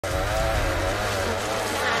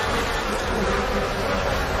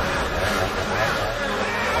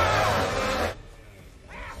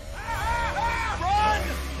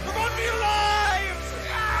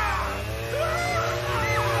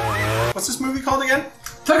movie called again?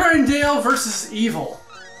 Tucker and Dale versus Evil.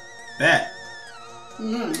 Bet.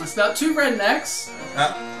 It's about two rednecks.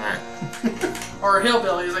 Alright. Or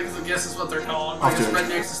hillbillies, I guess is what they're called. I guess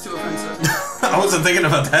rednecks is too offensive. I wasn't thinking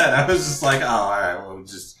about that. I was just like, oh, alright, well,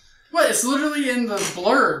 just... What? It's literally in the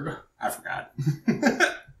blurb. I forgot.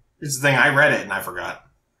 It's the thing, I read it and I forgot.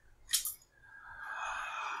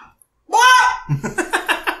 What?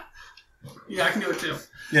 Yeah, I can do it too.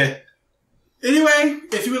 Yeah. Anyway,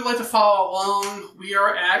 if you would like to follow along, we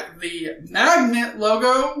are at the magnet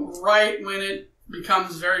logo right when it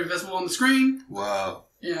becomes very visible on the screen. Whoa.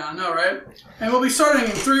 Yeah, I know, right? And we'll be starting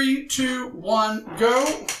in 3, 2, 1,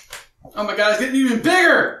 go. Oh my god, it's getting even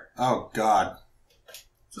bigger! Oh god.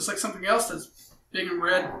 Just like something else that's big and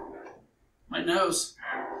red. My nose.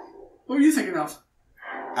 What were you thinking of?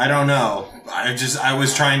 I don't know. I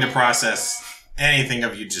was trying to process anything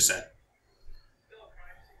of you just said.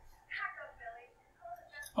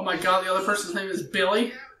 Oh my god, the other person's name is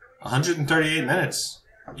Billy? 138 minutes.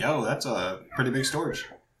 Yo, that's a pretty big storage.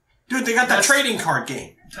 Dude, they got that trading card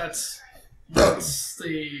game. That's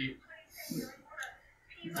the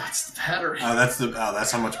battery. Oh,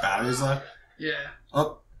 that's how much battery is left? Yeah.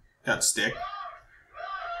 Oh, got stick.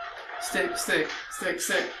 Stick.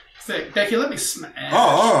 Becky, let me smash.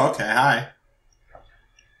 Oh, okay, hi.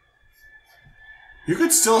 You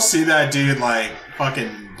could still see that dude, like,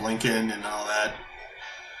 fucking blinking and all that.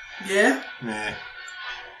 Yeah? Meh.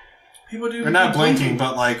 People do. Or not blinking,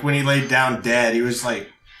 but, like, when he laid down dead, he was, like,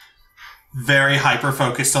 very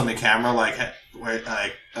hyper-focused on the camera, like,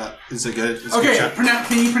 is it good? Is okay, good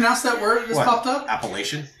can you pronounce that word that just popped up?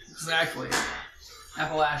 Appellation? Exactly.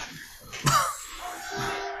 Appalachian.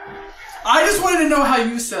 I just wanted to know how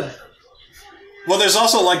you said it. Well, there's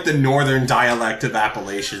also, like, the northern dialect of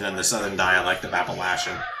Appalachian and the southern dialect of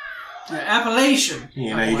Appalachian. Appalachian.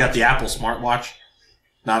 You know, you got the Apple smartwatch.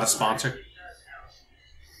 Not a sponsor.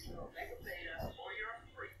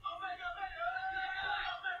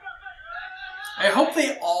 I hope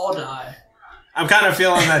they all die. I'm kind of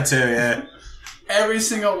feeling that too, yeah. Every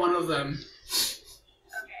single one of them.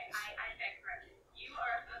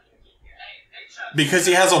 Because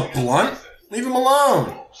he has a blunt? Leave him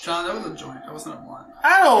alone. John, that was a joint. That wasn't a blunt.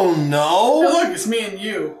 I don't know. Hey, look, it's me and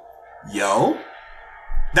you. Yo.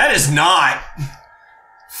 That is not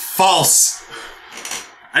false.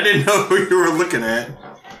 I didn't know who you were looking at.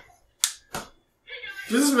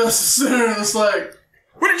 This is just sitting there and it's like...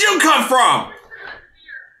 Where did you come from?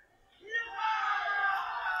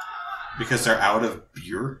 Because they're out of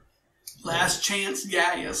beer? Last chance,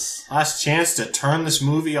 Gaius. Last chance to turn this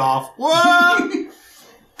movie off. What?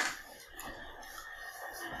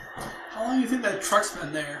 How long do you think that truck's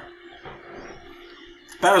been there?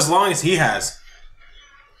 About as long as he has.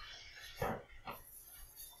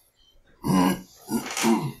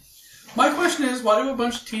 My question is, why do a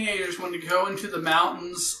bunch of teenagers want to go into the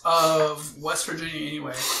mountains of West Virginia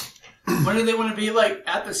anyway? When do they want to be like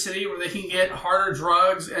at the city where they can get harder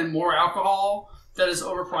drugs and more alcohol that is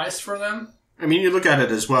overpriced for them? I mean, you look at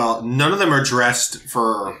it as well. None of them are dressed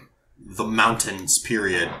for the mountains,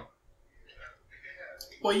 period.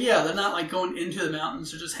 Well, yeah, they're not like going into the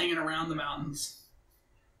mountains. They're just hanging around the mountains.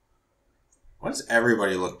 Why does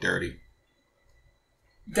everybody look dirty?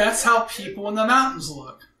 That's how people in the mountains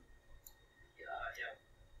look.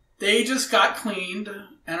 They just got cleaned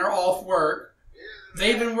and are off work.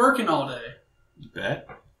 They've been working all day. You bet.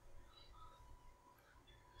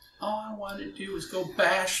 All I wanted to do was go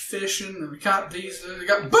bash fishing, and we got these. We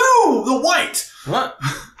got Boo the White. What?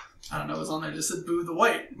 I don't know. It was on there. It just said Boo the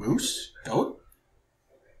White. Moose? Goat?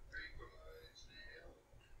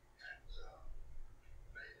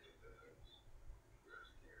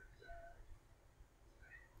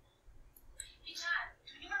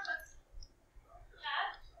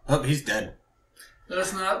 Oh, he's dead.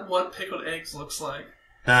 That's not what pickled eggs looks like.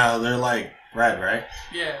 No, they're like red, right?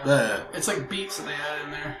 Yeah. It's like beets that they added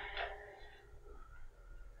in there.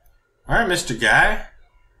 Alright, Mr. Guy.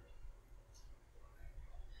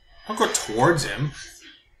 Don't go towards him.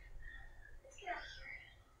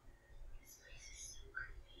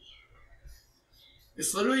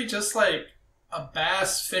 It's literally just like a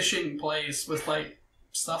bass fishing place with like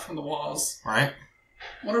stuff on the walls. Right.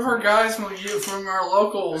 One of our guys from our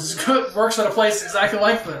locals works at a place exactly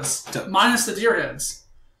like this, minus the deer heads.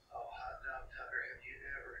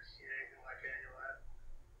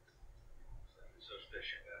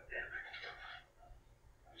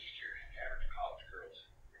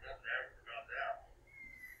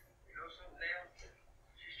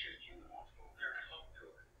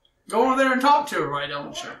 Go over there and talk to her, why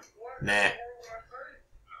don't you? Nah.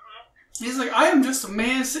 He's like, I am just a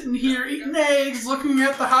man sitting here eating eggs, looking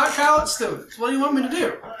at the hot college students. What do you want me to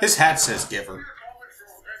do? His hat says giver.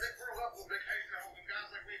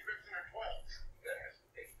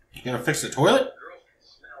 You gonna fix the toilet?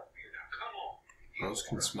 Girls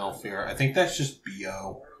can smell fear. I think that's just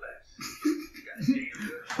B.O.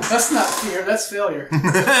 That's not fear, that's failure.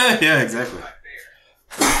 Yeah, exactly.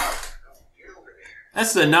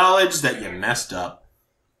 That's the knowledge that you messed up.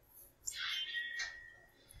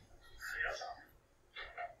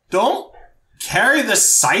 Don't carry the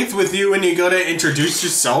scythe with you when you go to introduce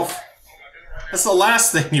yourself. That's the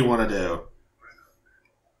last thing you want to do.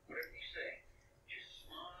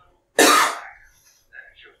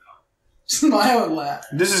 Smile and laugh.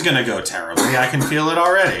 This is gonna go terribly. I can feel it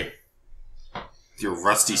already. Your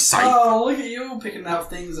rusty scythe. Oh, look at you picking out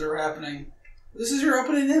things that are happening. This is your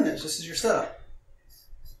opening image. This is your setup.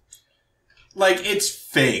 Like, it's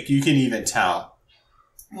fake. You can even tell.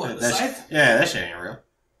 What, the scythe? Yeah, that shit ain't real.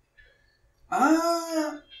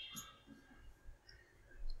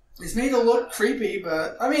 It's made to look creepy,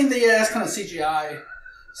 but... I mean, yeah, it's kind of CGI.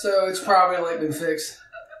 So it's probably, like, been fixed.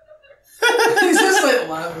 He's just, like,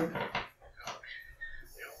 loud.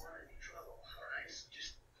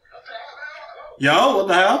 Yo, what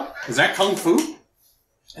the hell? Is that Kung Fu?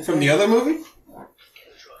 From the other movie?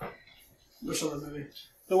 Which other movie?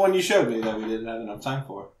 The one you showed me that we didn't have enough time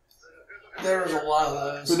for. There was a lot of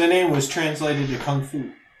those. But the name was translated to Kung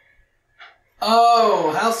Fu.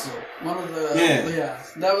 Oh, Houseful. One of the... Yeah.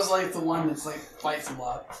 That was like the one that's like fights a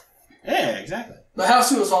lot. Yeah, exactly. But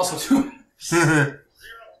Houseful was also too...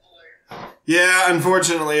 Yeah,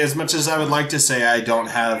 unfortunately, as much as I would like to say I don't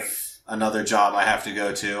have another job I have to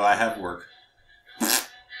go to, I have work.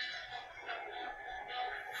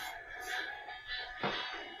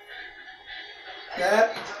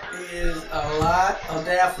 That is a lot of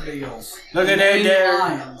daffodils. Look at that there.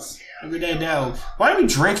 Lions. Look at that dog. Why are we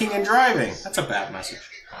drinking and driving? That's a bad message.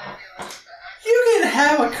 You can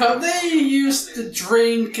have a cup. They used to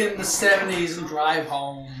drink in the 70s and drive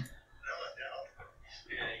home.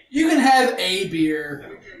 You can have a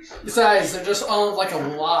beer. Besides, they're just on like a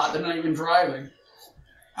lot. They're not even driving.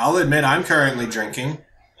 I'll admit I'm currently drinking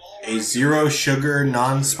a zero sugar,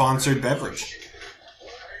 non-sponsored beverage.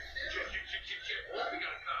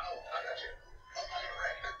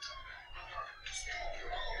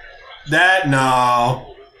 That,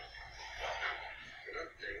 no.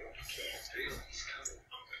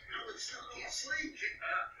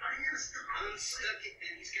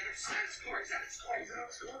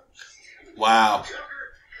 Wow.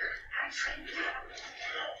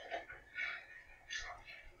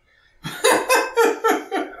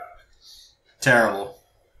 Terrible.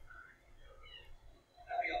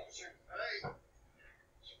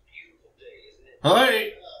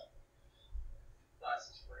 Hey.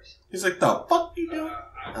 He's like, the fuck you doing?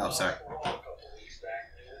 Oh, sorry.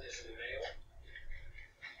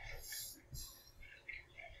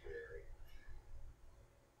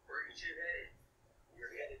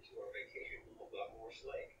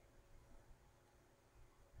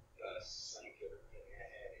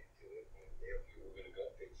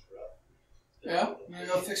 Yeah? You gonna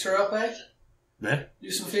go fix her up, eh? Yeah.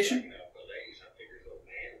 Do some fishing?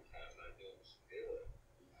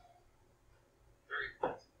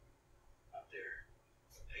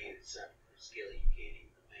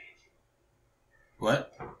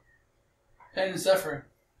 What? Pain and suffering.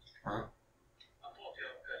 Huh?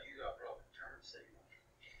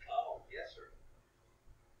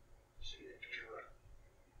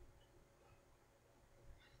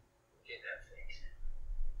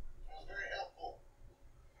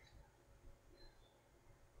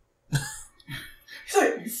 He's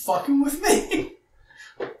like, are you fucking with me?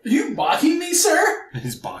 Are you mocking me, sir?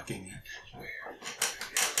 He's balking you.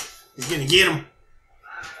 He's gonna get him.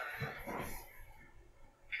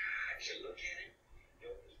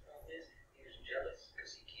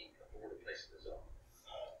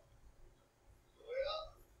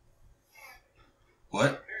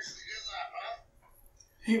 What?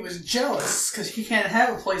 He was jealous because he can't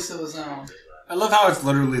have a place of his own. I love how it's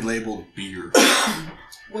literally labeled beer.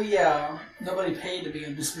 Well, yeah, nobody paid to be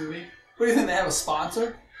in this movie. What do you think, they have a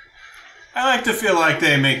sponsor? I like to feel like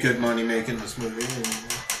they make good money making this movie.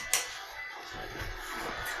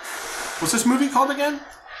 What's this movie called again?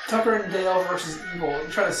 Tucker and Dale versus Evil. I'm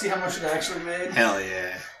trying to see how much it actually made. Hell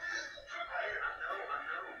yeah.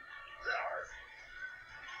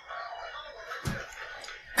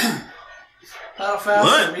 How fast?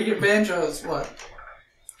 What? Regan Banjo's what?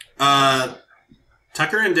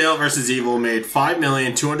 Tucker and Dale vs. Evil made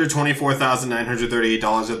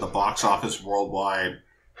 $5,224,938 at the box office worldwide.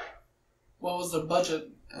 What was the budget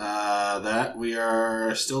That we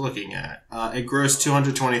are still looking at. It grossed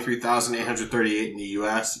 $223,838 in the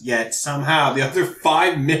U.S., yet somehow the other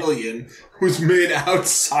 $5 million was made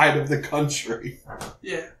outside of the country.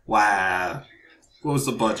 Yeah. Wow. What was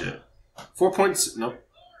the budget? Nope.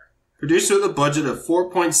 Produced with a budget of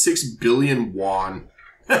 4.6 billion won.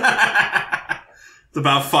 It's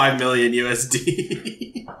about 5 million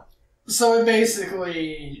USD. So it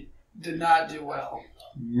basically did not do well.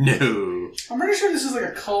 No. I'm pretty sure this is like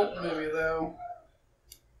a cult movie, though.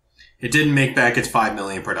 It didn't make back its 5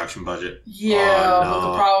 million production budget. Yeah,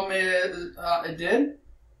 but the problem is, it did?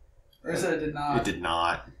 Or is it did not? It did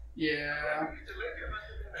not. Yeah.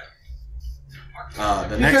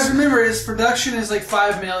 Because remember, his production is like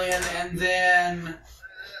 5 million, and then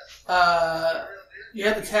you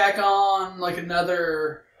had to tack on like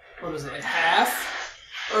another, what was it, half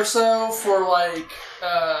or so for like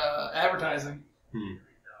advertising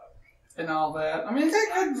and all that. I mean, it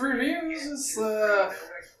got good reviews. It's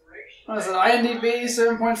what is it? IMDb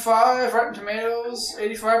 7.5, Rotten Tomatoes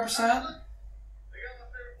 85%.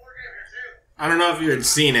 I don't know if you had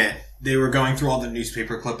seen it. They were going through all the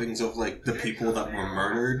newspaper clippings of like the people that were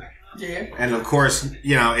murdered. Yeah. And of course,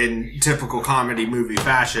 you know, in typical comedy movie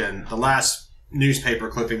fashion, the last newspaper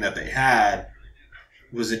clipping that they had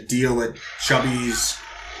was a deal at Chubby's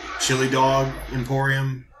Chili Dog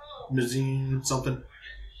Emporium, Museum, something.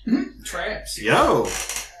 Traps. Yo.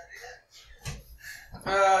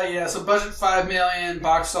 Yeah. So budget 5 million,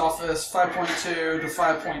 box office 5.2 to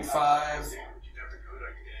 5.5.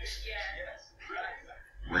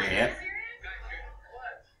 Rip.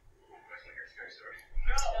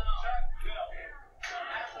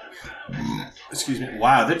 Excuse me.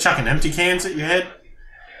 Wow, they're chucking empty cans at your head?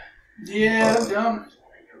 Yeah, dumb.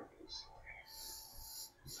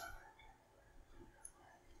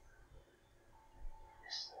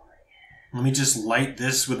 Let me just light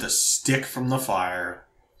this with a stick from the fire.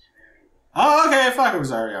 Oh, okay, fuck, it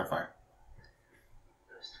was already on fire.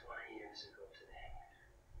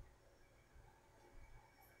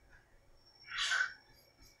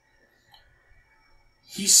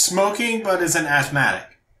 He's smoking, but is an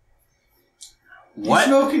asthmatic. What? He's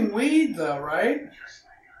smoking weed, though, right?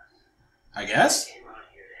 I guess.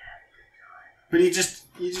 But he just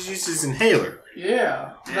uses his inhaler.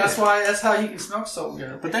 Yeah. That's how he can smoke so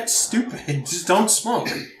good. But that's stupid. Just don't smoke.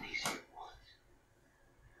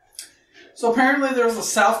 So apparently there was a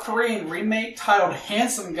South Korean remake titled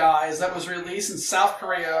Handsome Guys that was released in South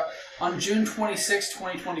Korea on June 26,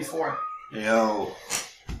 2024. Yo.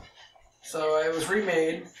 So it was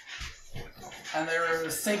remade, and they were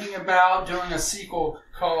thinking about doing a sequel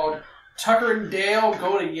called Tucker and Dale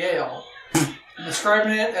Go to Yale, and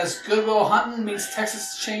describing it as Good Will Hunting meets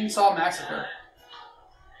Texas Chainsaw Massacre.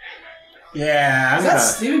 Yeah. Is that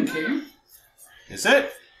Stephen King? Is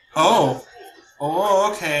it? Oh.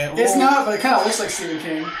 Oh, okay. Oh. It's not, but it kind of looks like Stephen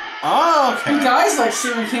King. Oh, okay. The guy's like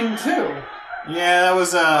Stephen King, too. Yeah, that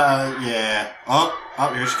was, yeah. Oh,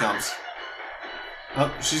 here she comes. Oh,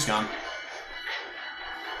 she's gone.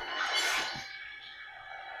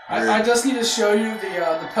 I just need to show you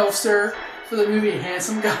the poster for the movie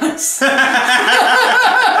Handsome Guys. Yeah,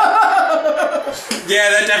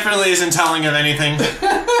 that definitely isn't telling of anything.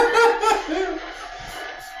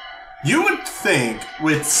 You would think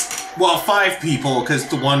with, 5 people, because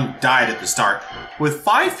the one died at the start. With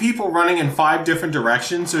 5 people running in 5 different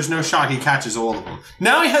directions, there's no shot he catches all of them.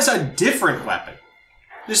 Now he has a different weapon.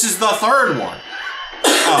 This is the 3rd one.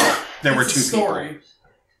 Oh, there were 2 people.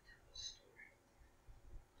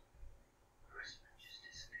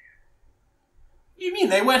 What do you mean?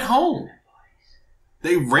 They went home.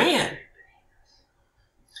 They ran.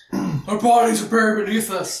 Our bodies are buried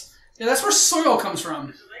beneath us. Yeah, that's where soil comes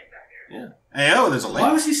from. Yeah. Hey, oh, there's a lake.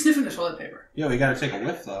 Why was he sniffing the toilet paper? Yo, we gotta take a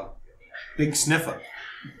whiff, though. Big sniffer.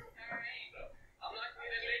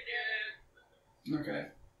 Okay.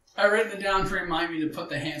 I written it down to remind me to put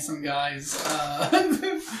the Handsome Guys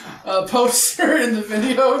poster in the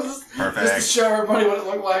videos. Perfect. Just to show everybody what it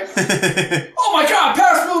looked like. Oh my god,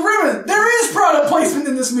 pass me the ribbon! There is product placement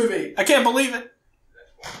in this movie! I can't believe it.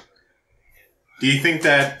 Do you think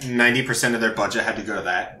that 90% of their budget had to go to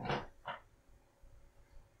that?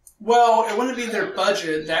 Well, it wouldn't be their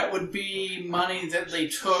budget. That would be money that they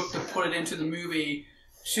took to put it into the movie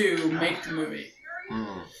to make the movie.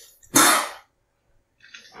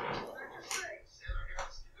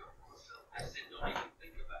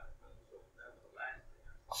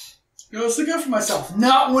 You know, stick up for myself.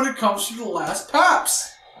 Not when it comes to the last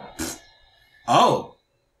pops. Oh.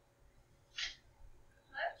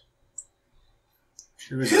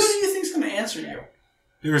 Who do you think's going to answer you?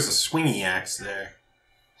 There was a swingy axe there.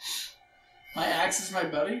 My axe is my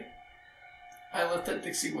buddy. I let that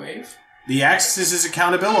Dixie wave. The axe is his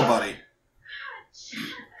accountability buddy.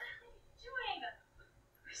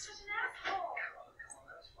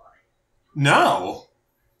 No.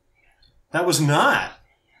 That was not.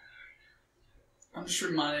 I'm just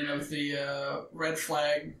reminded of the red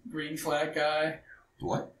flag, green flag guy.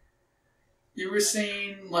 What? You ever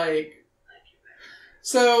seen, like...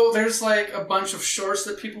 So, there's, like, a bunch of shorts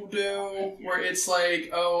that people do where it's like,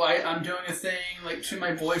 oh, I'm doing a thing, like, to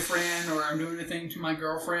my boyfriend or I'm doing a thing to my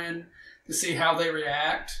girlfriend to see how they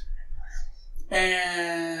react.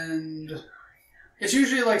 And it's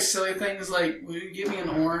usually, like, silly things like, will you give me an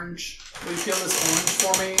orange? Will you peel this orange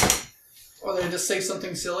for me? Or they just say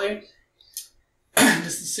something silly.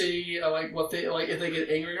 Just to see, like, what they, like, if they get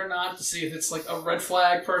angry or not, to see if it's, like, a red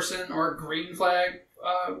flag person or a green flag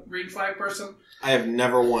person. I have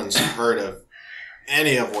never once heard of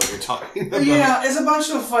any of what you're talking about. Yeah, it's a bunch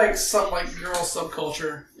of, like, girl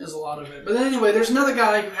subculture is a lot of it. But anyway, there's another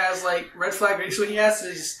guy who has, like, red flag, so he has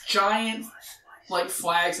these giant, like,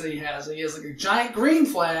 flags that he has. He has, like, a giant green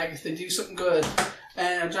flag if they do something good,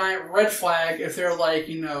 and a giant red flag if they're, like,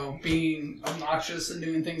 you know, being obnoxious and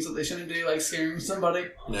doing things that they shouldn't do, like scaring somebody.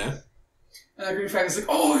 Yeah. And the green flag is like,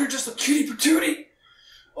 oh, you're just a cutie patootie.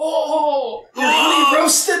 Oh, you're honey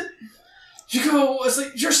roasted. You go, it's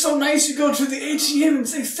like, you're so nice, you go to the ATM and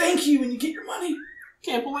say thank you when you get your money.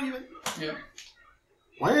 Can't believe it. Yeah.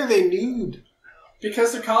 Why are they nude?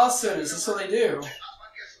 Because they're college students, that's what they do.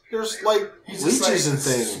 There's, like, leeches like, and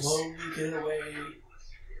things. Slowly get away.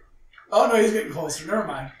 Oh, no, he's getting closer. Never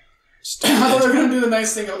mind. I thought they were going to do the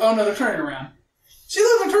nice thing of, oh, no, they're turning around. See,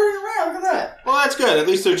 look, they're turning around. Look at that. Well, that's good. At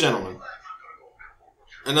least they're gentlemen.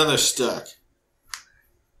 Another stuck.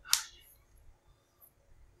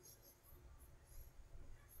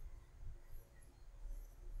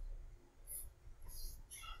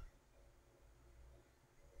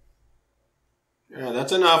 Yeah,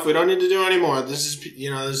 that's enough. We don't need to do any more. This is,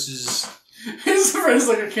 you know, this is... His friend's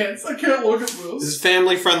like, I can't look at this. This is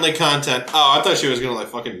family-friendly content. Oh, I thought she was gonna, like,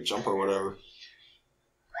 fucking jump or whatever.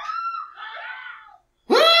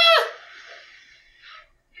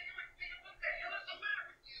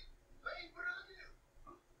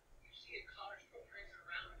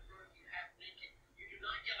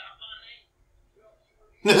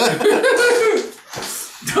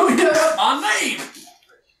 Don't get out my name!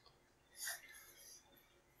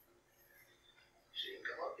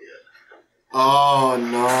 Oh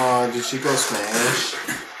no, did she go smash?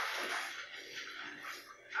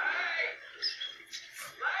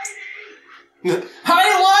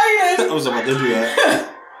 Hi, lady! I was about to do that.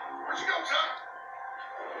 Where'd you go, Tom?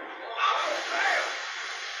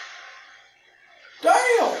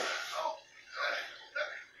 Dale!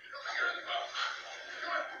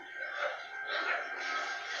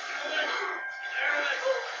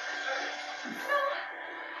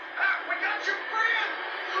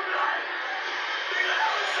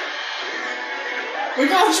 We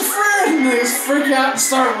got your friend! And they just freak out and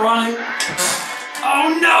start running.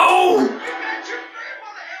 Oh no!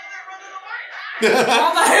 How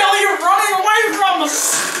the hell are you running away from us?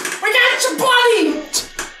 We got your buddy!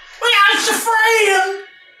 We got your friend!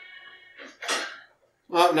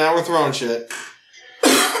 Well, now we're throwing shit.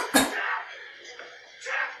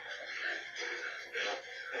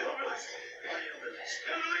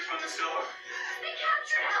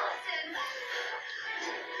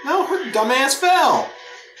 No, her dumbass fell.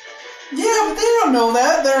 Yeah, but they don't know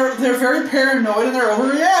that. They're very paranoid and they're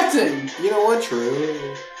overreacting. You know what?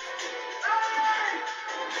 True.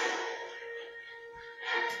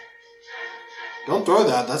 Don't throw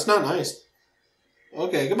that. That's not nice.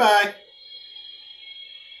 Okay, goodbye.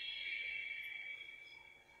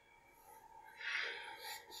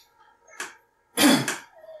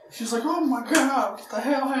 She's like, oh my god, what the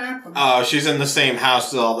hell happened? Oh, she's in the same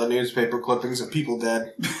house with all the newspaper clippings of people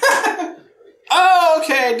dead. Oh,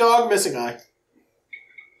 okay, dog missing eye.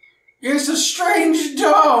 It's a strange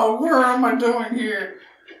dog. What am I doing here?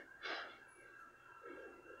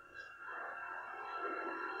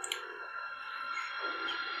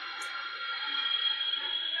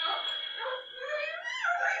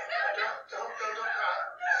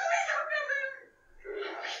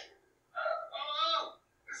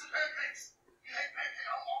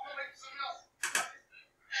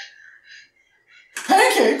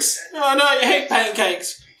 Pancakes? Oh no, you hate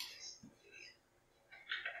pancakes.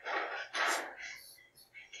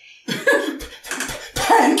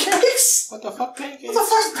 Pancakes? What the fuck, pancakes? What the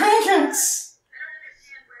fuck's pancakes?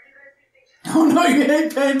 Oh no, you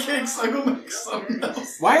hate pancakes. I'll go make something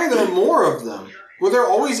else. Why are there more of them? Were there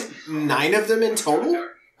always 9 of them in total?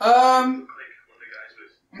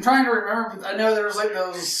 I'm trying to remember, but I know there was like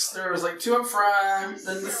those. There was like 2 up front,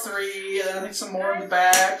 then the 3, and then I think some more in the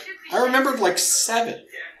back. I remembered like 7.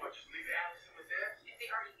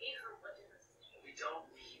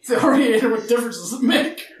 They already ate it. What difference does it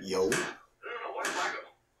make? Yo.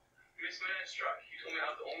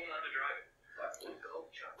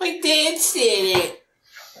 My dad said it.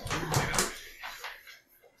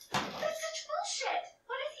 That's such bullshit.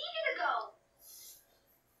 When is he gonna go?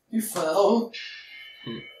 You fell.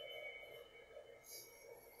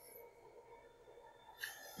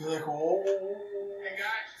 You're like, oh. Hey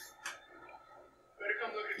guys, better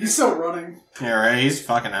come look at He's still running. Yeah, right. He's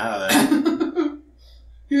fucking out of there.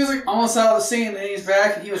 He was like almost out of the scene, and then he's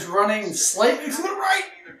back, and he was running slightly to the right.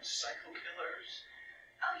 psycho killers.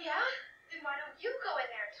 Oh yeah? Then why don't you go in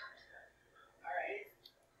there and talk to them? Alright,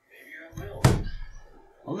 maybe I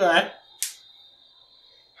will. Okay.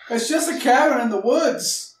 It's just a cabin in the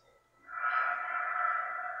woods.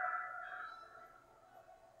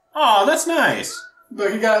 Oh, that's nice.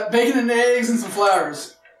 Look, he got bacon and eggs and some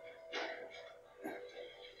flowers.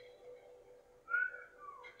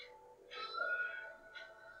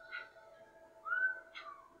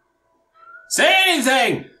 Say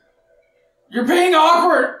anything! You're being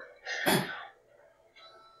awkward! Please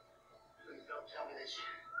don't tell me this.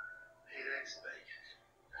 Hate eggs and bacon.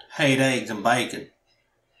 Hate eggs and bacon.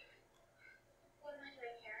 What am I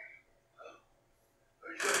doing here?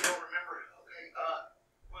 You don't remember? Okay,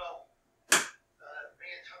 well,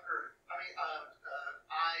 me and Tucker,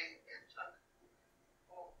 I and Tucker.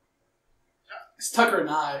 Oh, It's Tucker and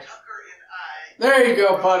I. Tucker and I. There you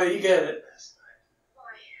go, buddy. You get it. Last night.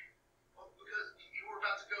 Why? Well, because you were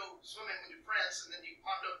about to go swimming with your friends, and then you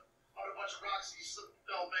climbed up on a bunch of rocks, and you slipped,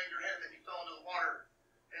 fell, banged your head, and then you fell into the water.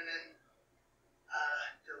 And then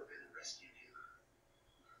I dove in and rescued you.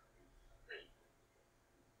 Wait.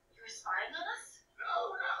 You were spying on us? No,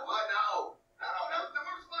 we're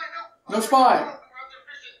spying, no. No spying. We're out there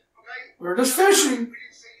fishing, okay? We're just fishing. We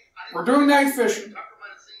didn't see. We're doing night fishing. Tucker might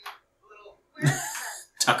have seen a little. Where's the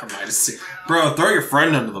Tucker might have seen. Bro, throw your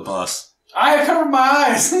friend under the bus. I covered my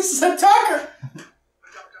eyes and said Tucker.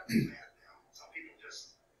 Some people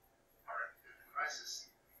just are in a crisis.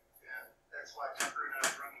 Yeah, that's why Tucker and I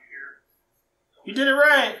brought you here. You did it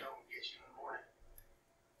right. Go and get you in the morning.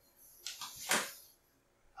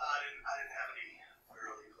 I didn't have any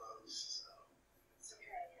early clothes, so. It's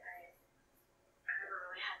okay. I never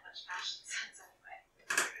really had much fashion sense anyway.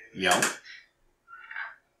 Yo.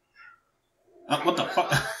 What the fuck?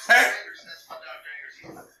 That's my dog Jaggers. He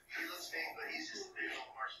looks big, but he's just a big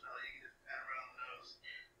old marshmallow. You can just pat him around the nose.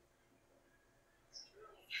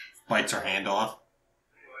 Bites her hand off.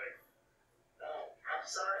 Anyway, I'm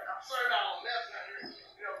sorry about all the mess out here.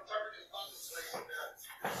 You know, Tucker just bumped his legs like that.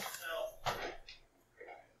 Well,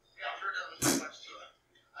 yeah, I'm sure it doesn't do much to a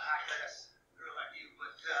high-class girl like you,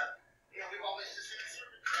 but, you know, we've always just had sort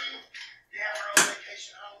of a dream to have our own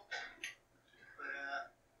vacation home.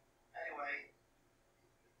 But, anyway,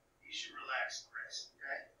 you should relax and rest,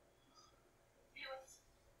 okay? Hey,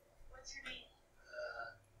 what's your name?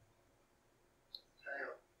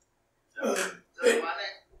 Dale. So my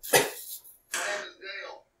name is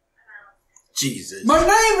Dale. Jesus. My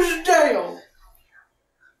name is Dale. Oh,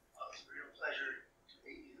 it's a real pleasure to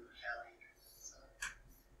meet you, Callie. So,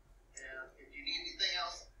 and if you need anything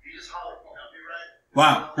else, you just holler. I'll be right.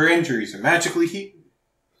 Wow, her injuries are magically healed.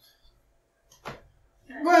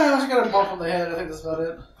 Well, she got a bump on the head. I think that's about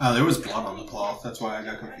it. Oh, there was blood on the cloth. That's why I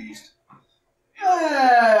got confused.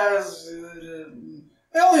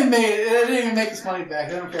 They only made it. They didn't even make its money back.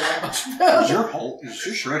 They don't care that much about it. Does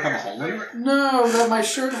your shirt have a hole in it? No, that my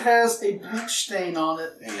shirt has a bleach stain on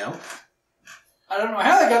it. There you go. I don't know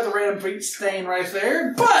how they got the random bleach stain right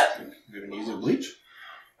there, but You been using bleach?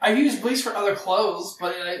 I use bleach for other clothes,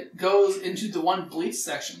 but it goes into the one bleach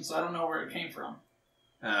section, so I don't know where it came from.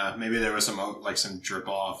 Maybe there was some drip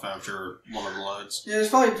off after one of the loads. Yeah, there's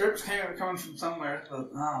probably drips coming from somewhere, but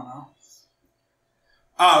I don't know.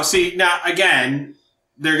 Oh, see, now, again,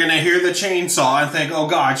 they're going to hear the chainsaw and think, oh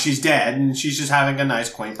god, she's dead, and she's just having a nice,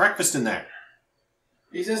 quaint breakfast in there.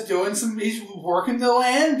 He's just he's working the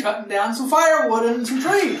land, cutting down some firewood and some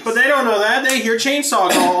trees. But they don't know that. They hear chainsaw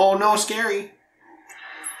go, oh no, scary.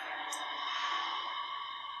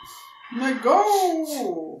 I'm like,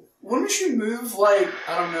 go! Wouldn't you move, like,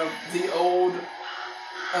 I don't know, the old,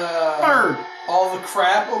 Bird. all the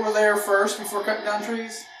crap over there first before cutting down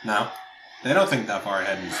trees? No. They don't think that far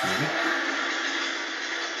ahead in this movie.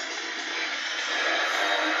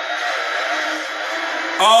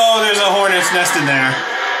 Oh, there's a hornet's nest in there.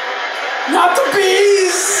 Not the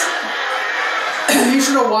bees! He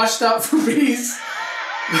should have watched out for bees.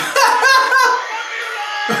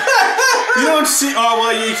 You don't see. Oh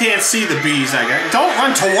well, you can't see the bees. I guess. Don't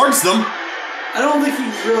run towards them. I don't think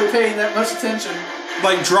he's really paying that much attention.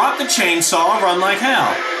 Like, drop the chainsaw, run like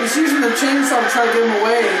hell. He's using the chainsaw to try to get him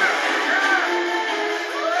away.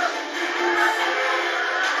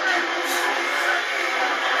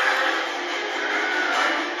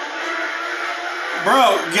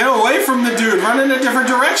 Bro, get away from the dude. Run in a different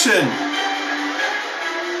direction.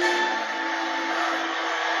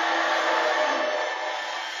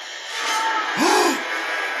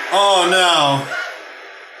 Oh no.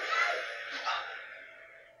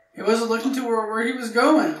 He wasn't looking to where he was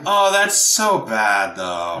going. Oh, that's so bad,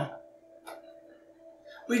 though.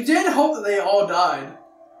 We did hope that they all died.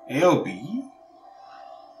 AOB?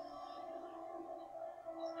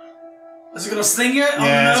 Is it gonna sting it?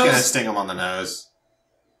 Yeah, it's gonna sting him on the nose.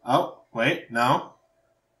 Oh, wait, no.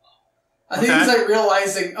 I think he's like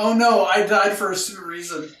realizing, oh no, I died for a stupid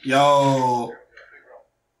reason. Yo.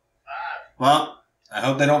 Well, I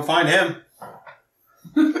hope they don't find him.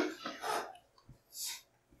 What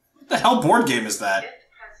the hell board game is that?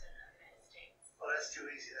 Oh, that's too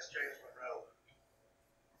easy. That's James Monroe.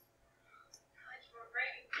 You were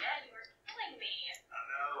breaking dead. You were killing me. I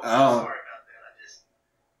know. Oh. Sorry about that.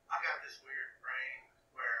 I got this weird brain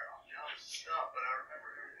where I'll jump stuff, but I remember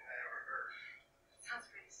everything I ever heard. Sounds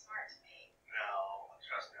pretty smart to me. No,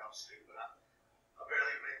 trust me, I'm stupid. I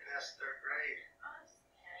barely made it past third grade. Oh, I'm just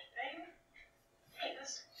anything. Hey,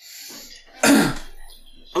 this.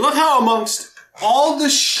 I love how amongst all the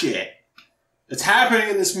shit that's happening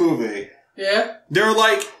in this movie, Yeah? they're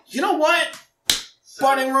like, you know what?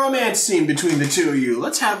 Budding romance scene between the two of you.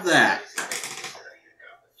 Let's have that. I'm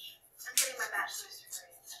getting my bachelor's degree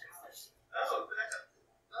in psychology.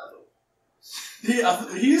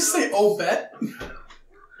 Oh, He used to say, oh, bet.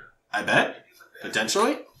 I bet.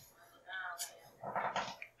 Potentially. I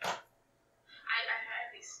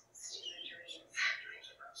have these stupid dreams.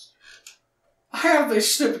 I have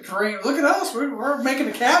this stupid dream. Look at us. We're making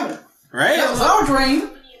a cabin. Right? That was our dream. So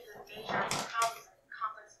many of the major problems and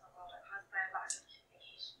conflicts in the world are caused by a lack of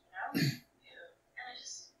communication, you know? And I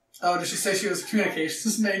just... Oh, did she say she was a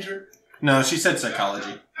communications major? No, she said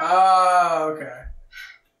psychology. Oh, okay.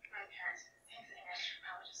 My parents did the same thing. I should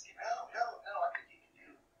probably just give no, up. I think you can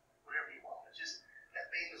do whatever you want. It's just,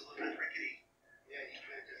 that beam is a little bit rickety. Yeah, you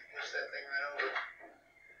could just push that thing right over.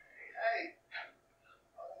 Hey.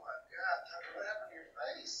 Oh my God, Tucker, what happened to your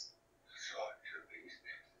face? Sorry, beast.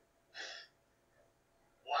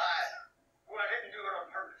 Why? Well, I didn't do it on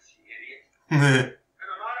purpose, you idiot. And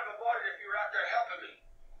I might have avoided if you were out there helping me.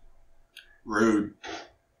 Rude. Yeah.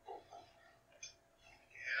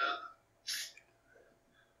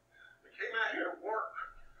 We came out here to work.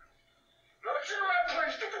 Not sure I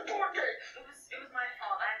played stupid board games. It was my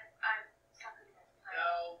fault. I suck at the plan.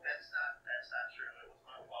 No, that's not true. It was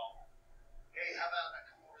my fault. Hey, how about I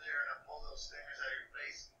come over there and I pull those stingers out of your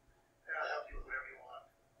face, and I'll help you with whatever you want.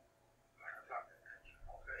 I'm gonna talk that country,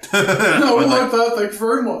 okay? No, we like that. Thanks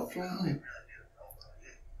very much. Really do. Oh,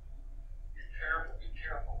 yeah. Be careful, be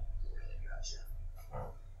careful. Really got you.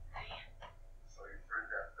 So your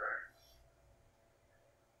friend out there,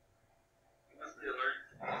 he must be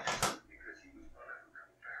allergic to me because he was running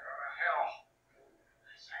from hell.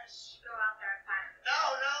 I should go out there and find him.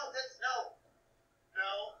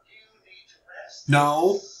 No, you need to rest.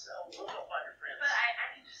 No. So we'll go find your friends. But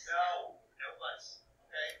I can just... No let's.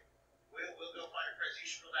 Okay? We'll go find your friends. You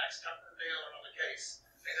should relax. Tucker and Dale are on the case.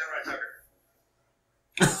 Ain't that right, Tucker?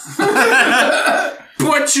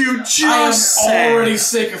 What you I am just said. already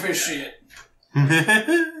sick of his shit. Dale,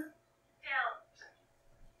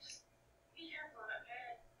 just be careful,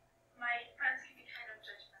 okay? My friends can be kind of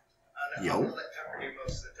judgmental. Yo. I'm gonna let Tucker do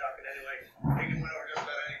most of the talking anyway. He can win over just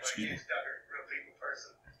about anybody. He's Tucker, real people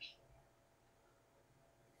person.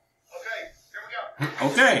 Okay, here we go.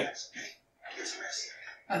 Okay. Get some rest.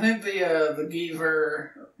 I think the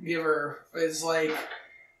giver is like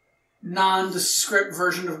nondescript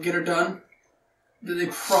version of Get Her Done that they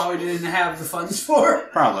probably didn't have the funds for.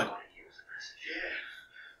 Probably. Yeah.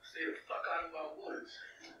 Stay the fuck out of my woods.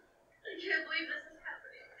 I can't believe this is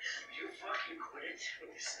happening. You fucking quit it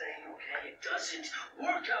with this thing, okay? It doesn't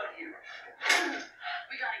work out here.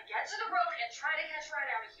 We gotta get to the road and try to catch a ride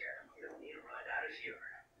out of here. You don't need a ride out of here.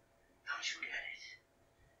 Don't you get it?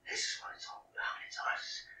 This is what it's all about. It's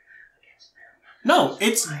us against them. No,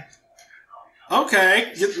 it's...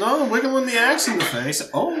 Okay. No, wiggling the axe in the face.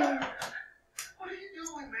 Oh. What are you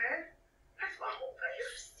doing, man? That's my whole You face.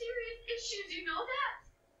 have serious issues, you know that?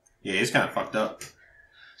 Yeah, he's kind of fucked up.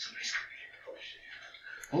 Somebody's coming.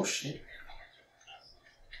 Oh, shit.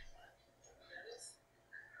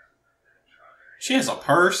 She has a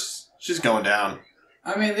purse. She's going down.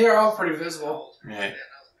 I mean, they're all pretty visible. Yeah.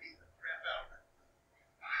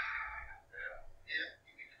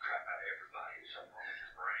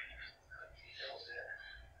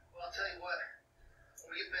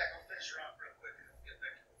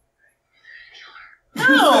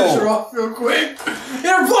 Finish her off real quick.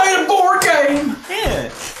 They're playing a board game. Yeah.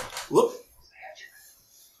 Whoop.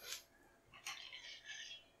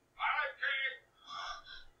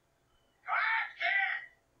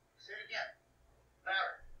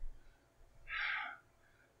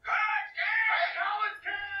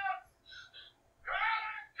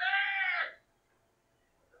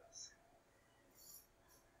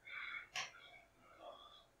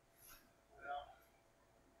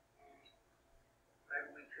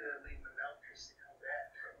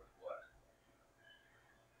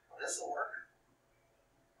 This'll work.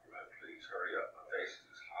 Please hurry up. My face is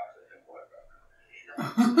as hot as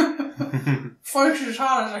a hemorrhoid. Face is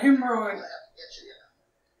hot as a hemorrhoid.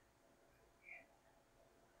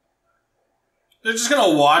 They're just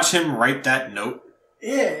gonna watch him write that note.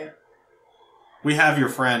 Yeah, We have your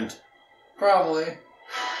friend. probably.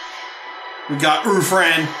 We got your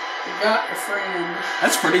friend. You got your friend.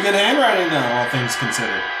 That's pretty good handwriting though, all things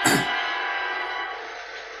considered.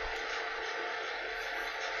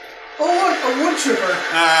 Oh look, a wood chipper.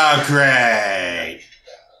 Ah, great.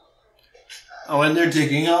 Oh, and they're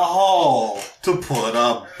digging a hole to put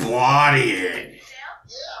a body in. Dale?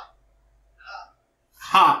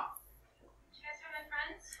 Ha. Did you guys have my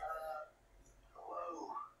friends?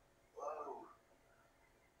 Whoa.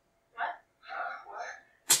 What? What?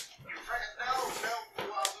 Your friend? No. We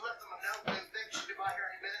left them a note. They should be by here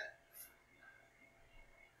any minute.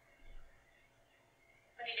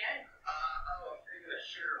 What are you doing? I'm digging a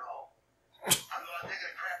shitter hole. I'm not digging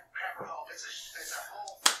a crapper hole. It's a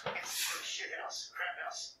hole. It's a shit house. Crap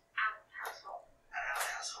house. Household. An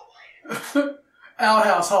outhousehold.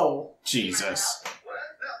 Outhouse hole. Jesus. What?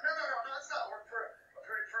 No. That's not work for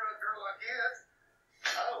a girl like you.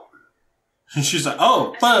 Oh. And she's like,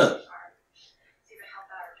 oh, fuck. See if it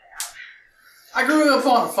helped out or get out. I grew up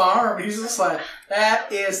on a farm. He's just like,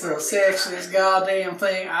 that is the sexiest goddamn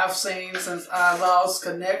thing I've seen since I lost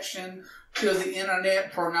connection to the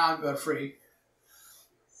internet pornography.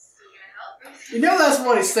 So you gonna help? You know that's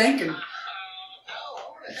what he's thinking.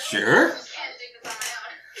 Sure. Just can't dig this on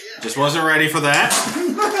my own. Just wasn't ready for that.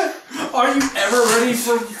 Are you ever ready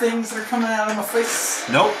for the things that are coming out of my face?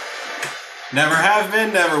 Nope. Never have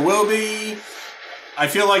been, never will be. I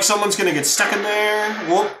feel like someone's gonna get stuck in there.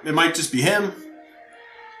 Whoop, it might just be him.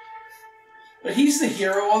 But he's the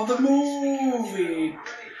hero of the movie.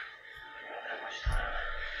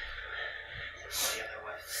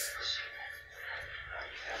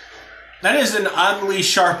 That is an oddly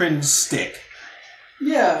sharpened stick.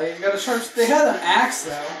 Yeah, he's got a sharp... They had an axe,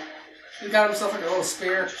 though. He got himself like a little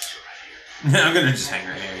spear. I'm gonna just hang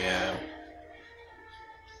right here, yeah.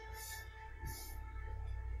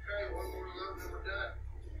 Okay, one more load and then we're done.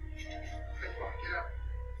 Come on, get up.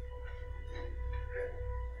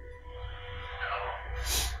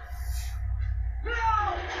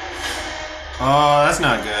 Oh, that's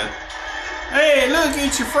not good. Hey, look,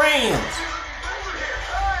 it's your friends.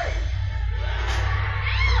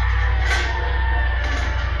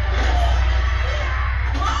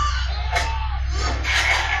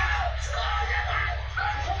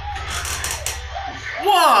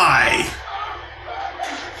 Why?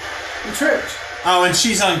 He tripped. Oh, and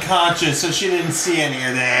she's unconscious, so she didn't see any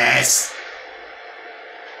of this.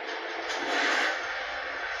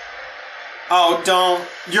 Oh, don't.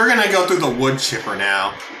 You're gonna go through the wood chipper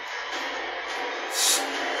now.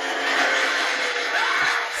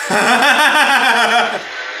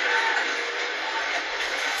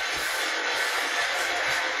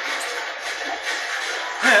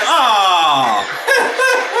 Oh!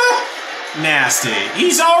 Nasty.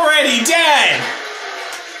 He's already dead!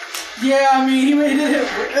 Yeah, I mean, he did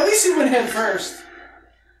hit... At least he went head first.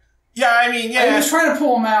 Yeah, I mean, He yeah. was trying to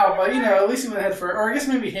pull him out, but, you know, at least he went head first. Or I guess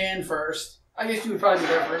maybe hand first. I guess you would probably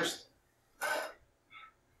do that first.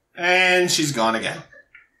 And she's gone again.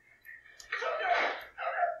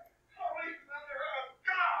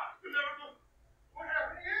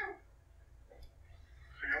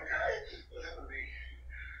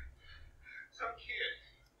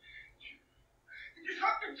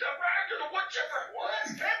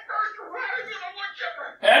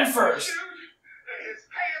 Head first. His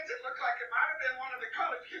pants, it looked like it might have been one of the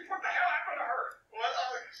college kids. What the hell happened to her? Well,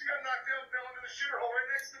 she got knocked down, fell into the shitter hole right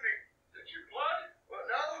next to me. Did you blood? Well,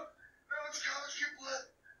 no, it's college kid blood.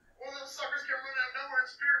 One of those suckers came running out of nowhere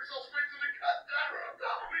and speared himself straight through the cut down on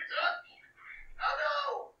top of me, Dutch. Oh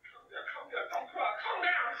no! Calm down, don't cry. Calm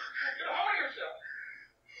down. Get a hold of yourself.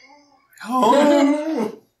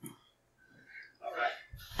 Oh. All right.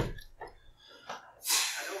 I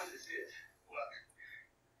know what this is. Look,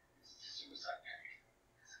 this is a suicide pact.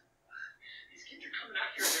 These kids are coming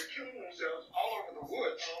out here and they're killing themselves all over the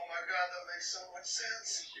woods. Oh my God, that makes so much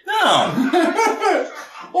sense. No.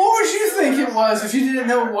 What would you think it was if you didn't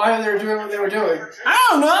know why they were doing what they were doing? I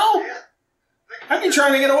don't know. I'd be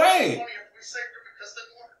trying to get away. We saved her because they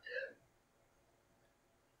weren't dead.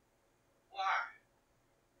 Why?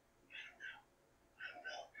 I don't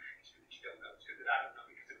know. It's good that you don't know. It's good that I don't know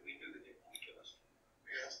because if we knew that they would kill us.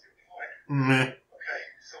 Yeah, that's a good point. Okay,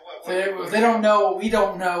 so what? If they don't know what we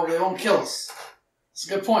don't know, they won't kill us. That's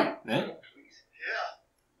a good point. Yeah. Yeah.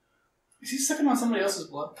 Is he sucking on somebody else's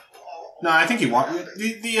blood? No, I think he washed.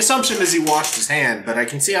 The assumption is he washed his hand, but I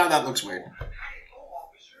can see how that looks weird.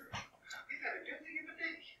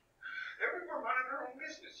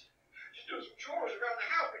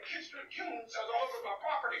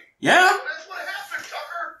 Yeah. That's what happened,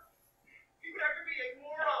 Tucker. You would have to be a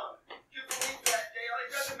moron to believe that, Dale.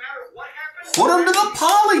 It doesn't matter what happened. Put him to the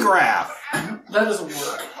polygraph. That doesn't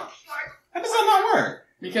work. How does that not work?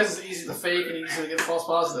 Because it's easy to fake and easy to get false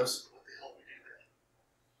positives.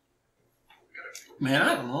 Man,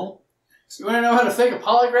 I don't know. You want to know how to fake a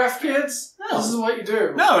polygraph, kids? No. This is what you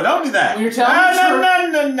do. No, don't do that. When you're telling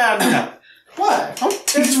the truth. No. What? Don't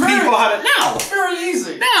teach people how to. No. It's very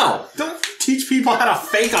easy. No. Don't teach people how to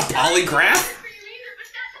fake a polygraph.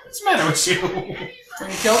 What's the matter with you? When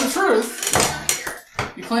you tell the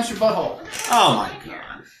truth, you clench your butthole. Oh my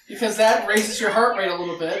God. Because that raises your heart rate a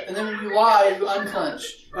little bit, and then when you lie, you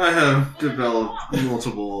unclench. I have developed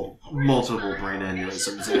multiple brain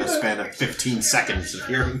aneurysms in a span of 15 seconds of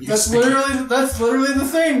hearing you That's speak. literally the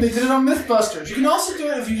thing. They did it on Mythbusters. You can also do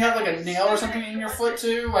it if you have like a nail or something in your foot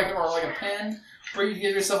too, or like a pen, where you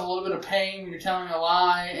give yourself a little bit of pain when you're telling a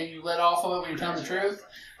lie and you let off of it when you're telling the truth.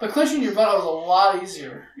 But clenching your butthole is a lot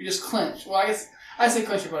easier. You just clench. Well, I guess I say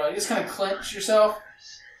clench your butthole. You just kind of clench yourself,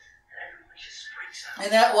 and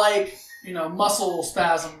that muscle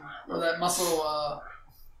spasm or that muscle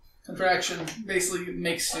contraction basically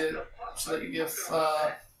makes it so that you give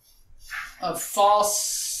a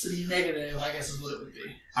false negative, I guess is what it would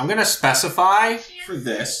be. I'm going to specify for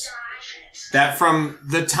this that from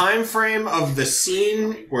the time frame of the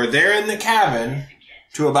scene where they're in the cabin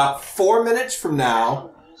to about 4 minutes from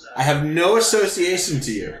now, I have no association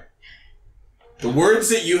to you. The words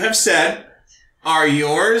that you have said are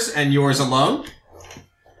yours and yours alone.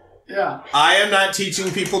 Yeah. I am not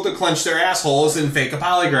teaching people to clench their assholes and fake a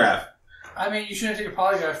polygraph. I mean, you shouldn't take a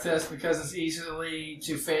polygraph test because it's easily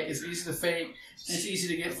to fake. It's easy to fake, and it's easy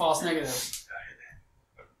to get false negatives.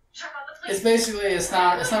 It's basically it's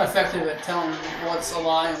not effective at telling what's a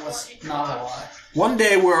lie and what's not a lie. One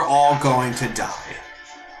day we're all going to die.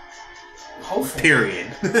 Hopefully. Period.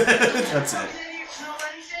 That's it.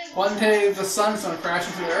 One day the sun's gonna crash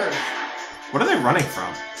into the earth. What are they running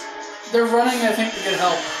from? They're running, I think, to get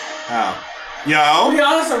help. Oh. To Yo? be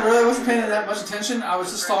honest, I really wasn't paying that much attention. I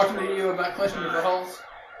was just talking to you about clenching your buttholes.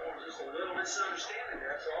 Just a little misunderstanding,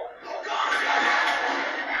 that's all. Oh, God!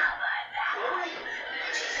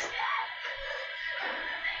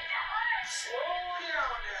 Slow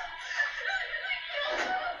down now.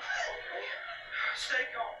 Stay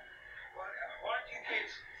calm. Why don't you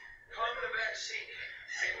kids come in the back seat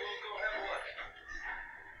and we'll go have a look.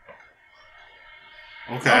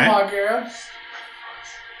 Okay. Come on, Garrett.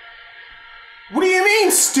 What do you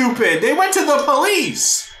mean, stupid? They went to the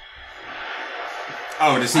police.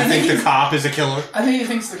 Oh, does he I think think the cop is a killer? I think he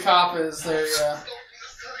thinks the cop is their.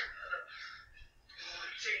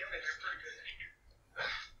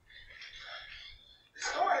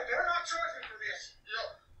 Alright, better not charge me for this.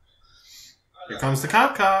 Here comes the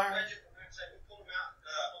cop car.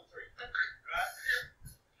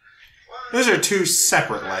 Those are two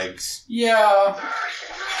separate legs. Yeah.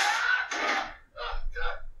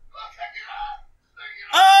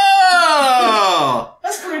 Oh!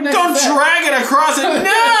 That's pretty nice. Don't drag it across it. No!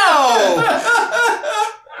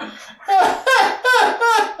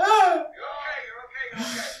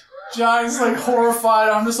 Johnny's like horrified.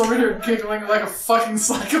 I'm just over here giggling like a fucking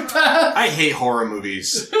psychopath. I hate horror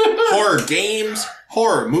movies. Horror games,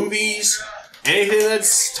 horror movies, anything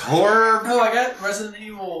that's horror. Oh, I got Resident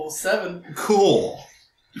Evil 7. Cool.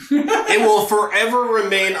 It will forever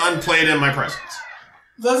remain unplayed in my presence.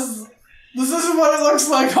 This isn't what it looks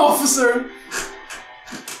like, officer.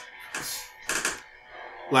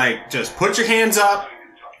 Like, just put your hands up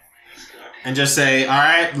and just say,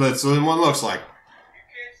 alright, let's see what it looks like.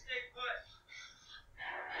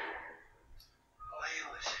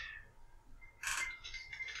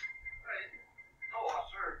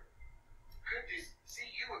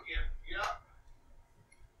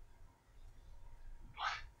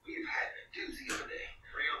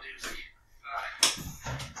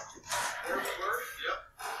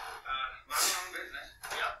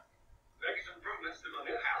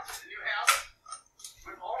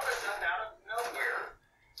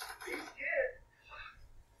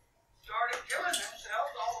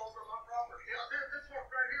 hell's all over my property. Yeah, this one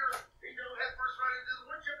right here, he dove head first right into the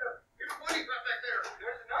wood chipper. Here's one right back there.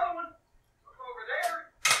 There's another one. Look over there.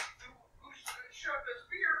 Who shoved a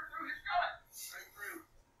spear through his gut? Right through.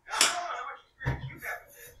 Now, I don't know how much experience you have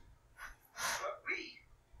with this, but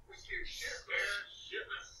we're scared shitless.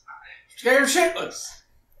 Scared shitless.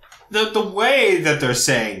 The way that they're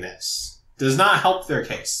saying this does not help their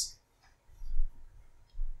case.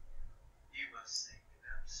 You must think that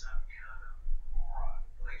I'm some kind of moron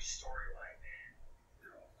to believe a story like that.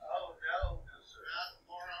 Oh, no, sir. Not a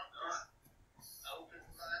moron.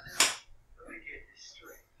 Open-minded. Let me get this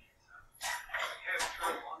straight. I have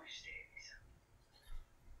trouble understanding something.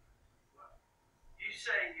 Well, you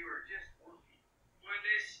say you were just working when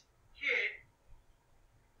this kid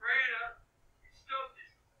ran up and stuffed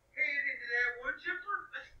his head into that wood chipper?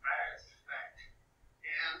 That's a fact.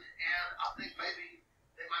 And I think maybe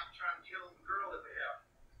they might be trying to kill the girl that we have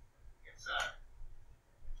inside.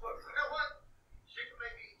 Well, you know what? She can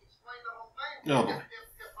maybe explain the whole thing. Oh.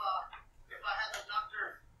 If I had the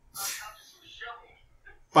doctor unconscious with a shovel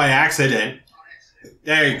By accident. on accident.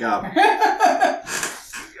 There you go. You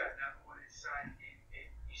got another one inside, and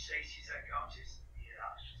you say she's unconscious? Yeah,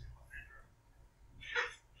 she's in my bedroom.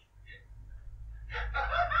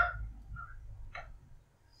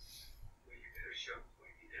 Well, you better show me what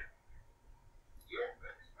you did. Yeah,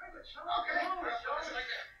 let's show me. Okay, let's show us like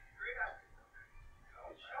that. Great idea.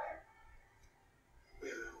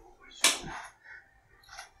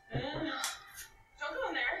 Don't go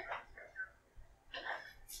in there.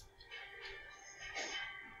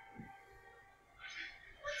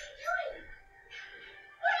 What are you doing?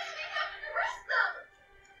 Why doesn't he fucking arrest them?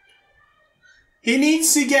 He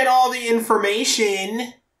needs to get all the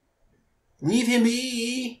information. Leave him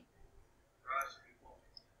be. Rush people.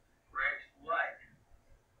 Rex what?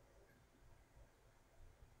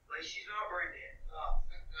 Like she's not very dead. Oh,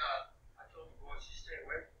 thank God. I told the boys to stay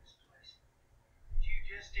away from this place. But you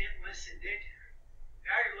just didn't listen, did you?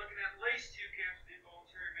 Now you're looking at least 2 counts of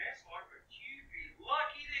involuntary manslaughter, but you'd be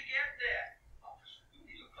lucky to get that. Officer,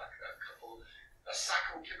 we look like a couple of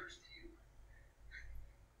psycho killers to you.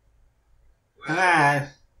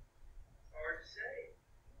 Ah. Hard to say.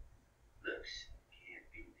 Looks can't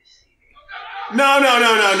be deceiving. No.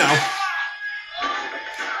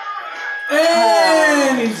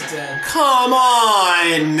 And he's dead. Come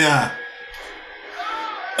on.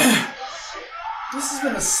 This has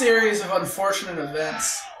been a series of unfortunate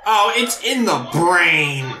events. Oh, it's in the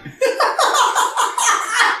brain.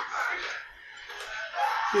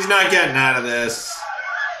 He's not getting out of this.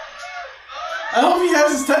 I hope he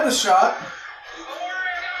has his tetanus shot.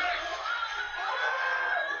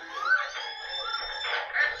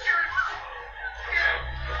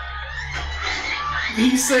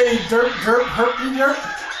 Did he say derp, hurt me, derp?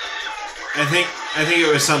 I think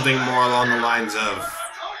it was something more along the lines of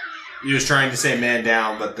he was trying to say man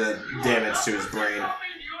down, but the damage to his brain.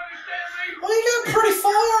 Well, he got pretty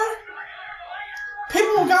far.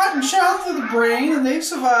 People gotten shot through the brain and they've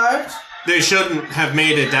survived. They shouldn't have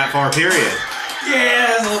made it that far, period. Yeah,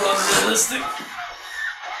 that's a little unrealistic.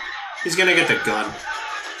 He's gonna get the gun.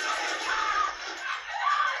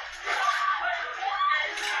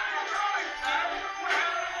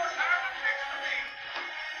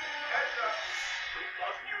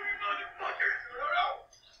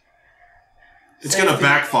 It's gonna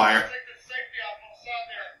backfire.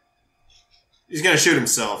 He's gonna shoot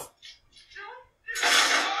himself.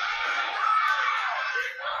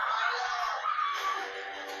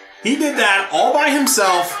 He did that all by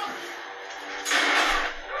himself.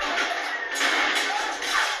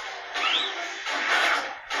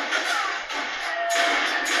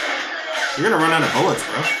 You're gonna run out of bullets,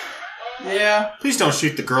 bro. Yeah. Please don't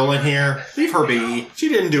shoot the girl in here. Leave her be. She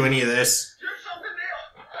didn't do any of this. You're something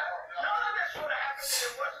else. None of this would have happened if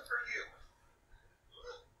it wasn't for you.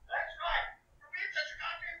 That's right. For being such a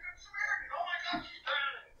goddamn good Samaritan. Oh my God, she's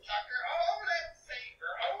drowning. Sucker. Oh, let's save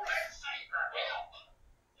her. Oh, let's save her. Help.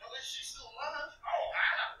 Well, is she still alive? Oh,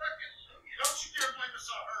 hallelujah. Don't you dare blame this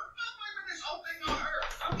on her. I'm blaming this whole thing on her.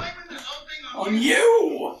 I'm blaming this whole thing on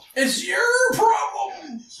You! It's your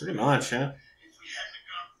problem! Pretty much, huh? If we hadn't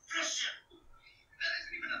gone fishing, that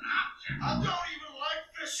isn't even an option. I don't even like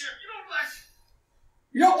fishing. You don't like.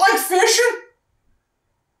 You don't like fishing?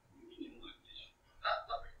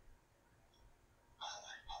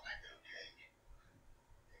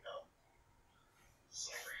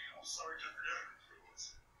 I'm sorry, Jupiter.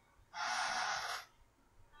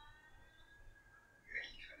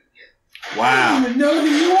 Wow. I don't even know who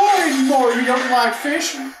you are anymore. You don't like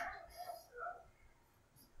fishing.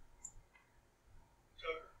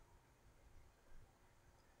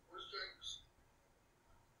 Where's James?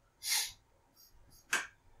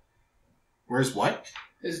 Where's what?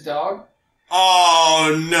 His dog.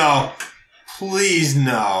 Oh, no. Please,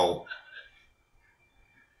 no.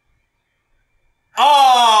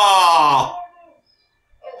 Oh!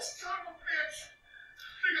 Oh, son of a bitch!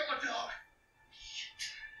 Pick up my dog. Shit.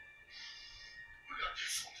 We gotta do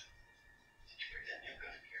something. Did you bring that new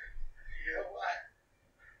gun in here? Yeah, what?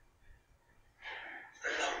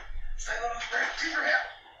 Stay low. Stay low on the ground. Keep your head.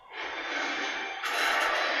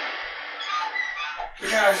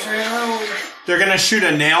 They're gonna shoot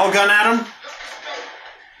a nail gun at him?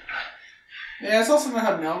 Yeah, it's also not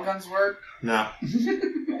how nail guns work. No.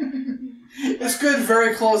 It's good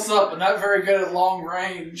very close up, but not very good at long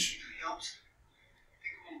range. It helps.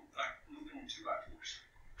 Think of them like moving 2x4s.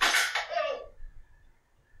 Oh!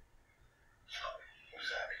 Sorry. I'm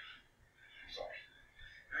sorry. Sorry.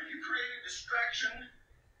 Now you created a distraction.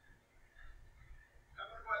 I'm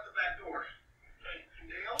gonna go out the back door. Hey,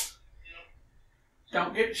 anything else?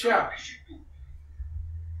 Don't get shot.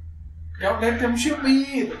 Don't let them shoot me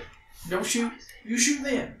either. Don't shoot. You shoot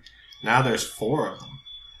them. Now there's 4 of them.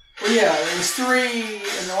 Well, yeah, there was 3,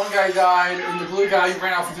 and the one guy died, and the blue guy who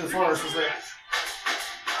ran off into the forest was there.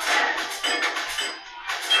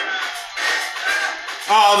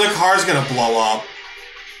 Oh, the car's gonna blow up.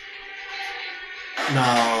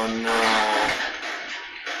 No, no.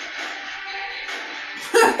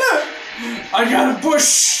 I got a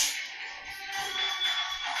bush!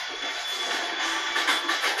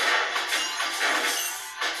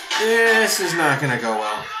 This is not gonna go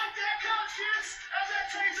well.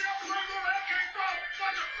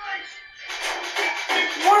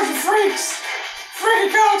 Where's the freaks?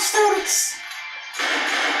 Freaky college students!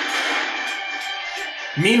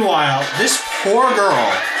 Meanwhile, this poor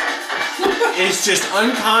girl is just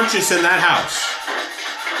unconscious in that house.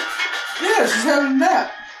 Yeah, she's having a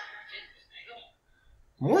nap.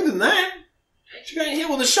 More than that, she got hit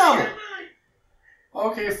with a shovel.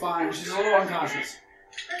 Okay, fine. She's a little unconscious.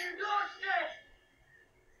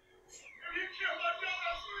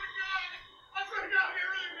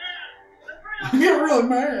 I get really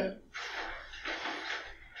mad.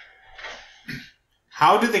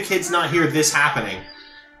 How did the kids not hear this happening?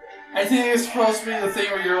 I think it's supposed to be the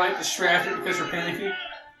thing where you're like distracted because you're panicky.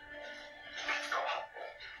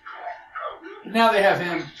 But now they have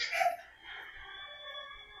him.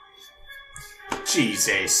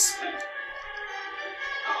 Jesus.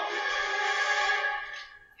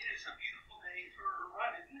 It's a beautiful day for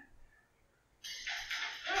running.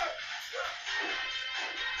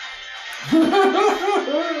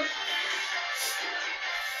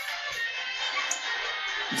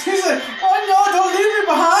 He's like, oh no, don't leave me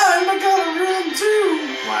behind. I gotta run too.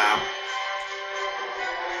 Wow.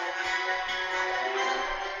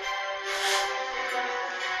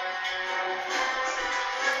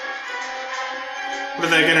 What are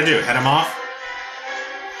they gonna do? Head him off?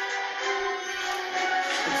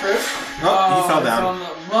 Oh, he fell down. On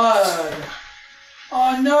the mud.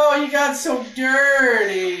 Oh no, you got so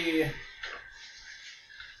dirty.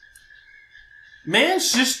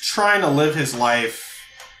 Man's just trying to live his life.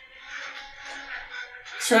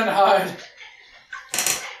 He's trying to hide.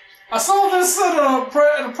 I saw this in a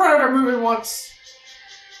Predator movie once.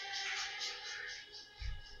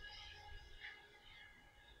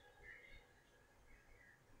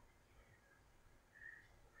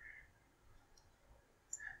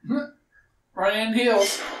 Right in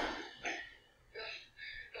heels.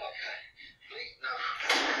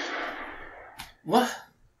 What?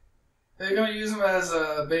 They're gonna use him as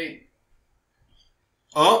a bait.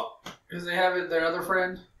 Oh. Because they have it, their other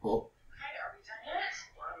friend. Cool. Hey, are we done yet?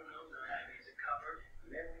 Well, I don't know. Is it covered?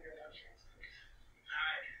 Maybe we got no chance.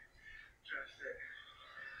 Alright. Just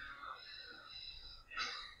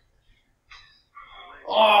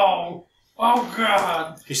Oh! Oh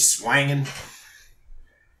god! He's swanging.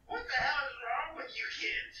 What the hell is wrong with you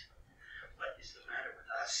kids? What is the matter with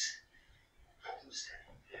us? Who's that?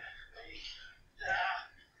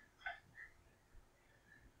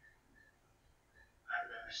 I've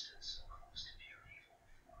never stood so close to pure evil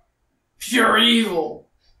before. Pure evil!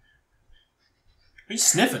 He's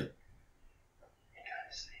sniffing. It kind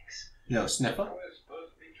of stinks. No, sniffer? We're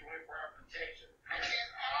supposed to be 24-hour protection. I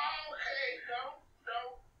can't. Oh, hey, no.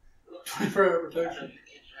 Look, 24-hour protection. the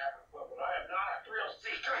kids are having fun, but I am not a thrill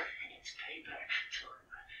seeker. It's payback.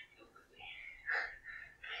 Look at me.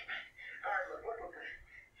 All right, look.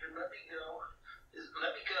 Here, let me go. Just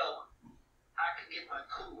let me go. I can get my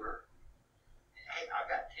cooler. Hey, I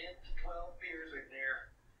got 10 to 12 beers in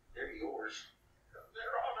there. They're yours.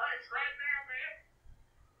 They're all nice right now, man.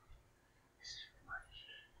 This is for money.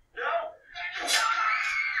 No!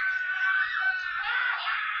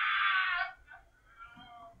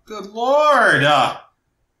 Good lord!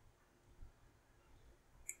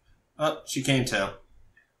 Oh, she came to.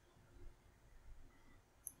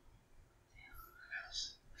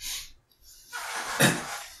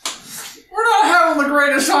 We're not having the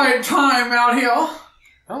greatest time out here. I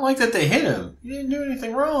don't like that they hit him. He didn't do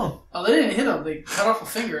anything wrong. Oh, they didn't hit him. They cut off a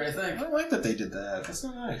finger, I I think. don't like that they did that. That's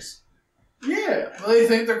not nice. Yeah, well, they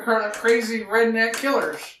think they're kind of crazy redneck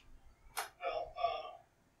killers.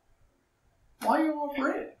 Well, Why are you all red? I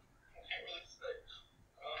can't really say.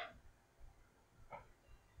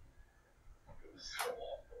 It was so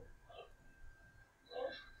awful.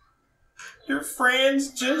 Your friends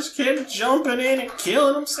just kept jumping in and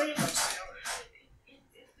killing themselves.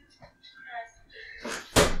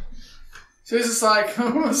 So he's a psych.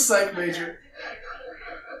 I'm a psych major.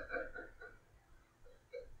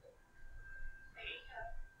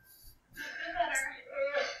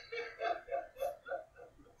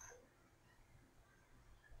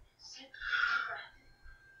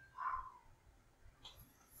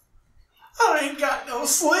 I ain't got no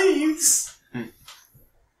sleeves. I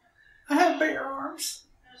have bare arms.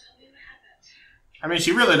 I mean,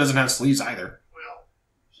 she really doesn't have sleeves either. Well,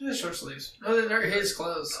 She has short sleeves. No, they're his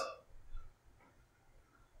clothes.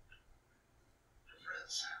 your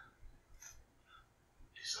friends.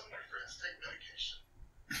 Do some of your friends take medication?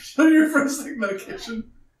 Some of your friends take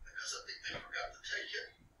medication. Because I think they forgot to take it.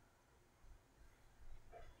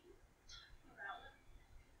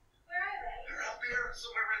 Where are they? They're out there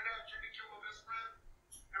somewhere right now trying to kill my best friend.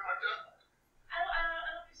 Am I done? I don't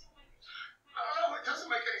understand what you're talking I don't know. It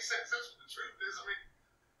doesn't make any sense. That's what the truth is. I mean,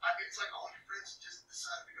 it's like all your friends just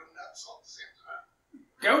decided to go nuts all at the same time.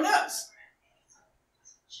 Go nuts.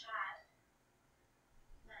 Chad.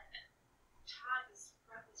 Then Todd was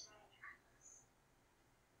running at us.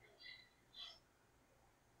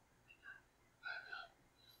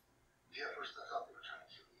 Yeah, at first I thought they were trying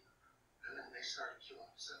to kill you. And then they started killing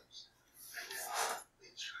themselves. And then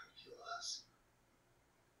they tried to kill us.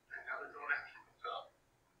 And now they're going after me without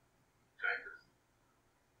daggers.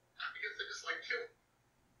 I guess they just like killing.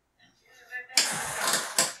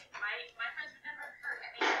 My friends would never hurt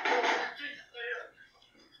anyone.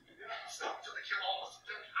 Stop until they kill all of us.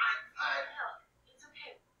 Hell, it's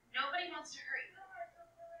okay. Nobody wants to hurt you.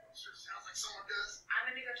 Sure sounds like someone does. I'm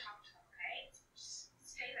gonna go talk to them, okay? Just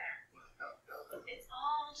stay there. No. It's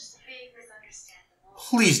all just a big misunderstanding.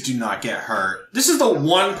 Please do not get hurt. This is the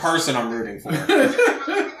one person I'm rooting for. What it's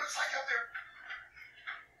like out there.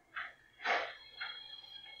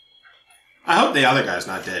 I hope the other guy's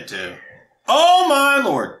not dead too. Oh my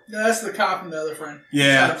lord. No, that's the cop and the other friend.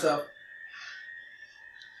 Yeah. Shot himself.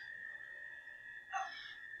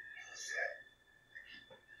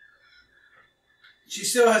 She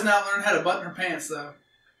still has not learned how to button her pants, though.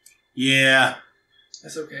 Yeah.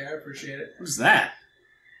 That's okay. I appreciate it. What is that?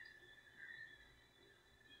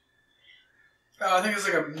 Oh, I think it's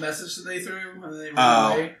like a message that they threw, and then they ran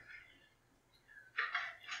Oh. away.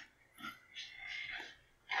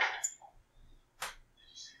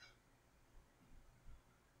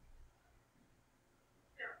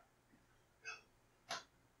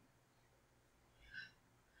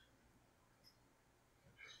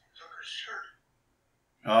 Took her shirt.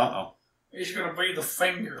 Uh-oh. He's gonna be the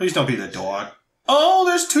finger. Please don't be the dog. Oh,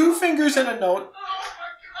 there's 2 fingers and a note. Oh my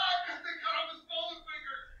god, they cut off his bowling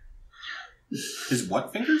finger. His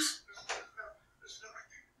what fingers? There's no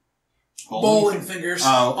right Bowling fingers.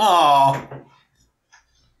 Oh.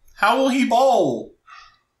 How will he bowl?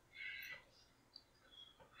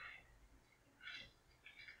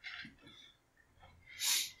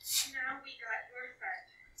 Now we got your friend.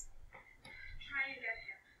 Try and get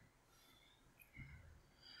him.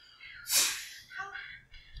 How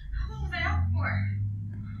long was I out for?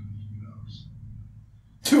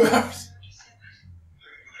 2 hours.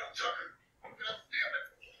 Tucker. God damn it.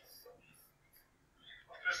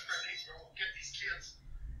 My best friend needs me. We'll get these kids.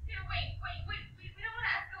 Yeah, wait. We don't want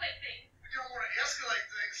to escalate things. We don't want to escalate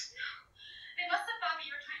things. They must have thought that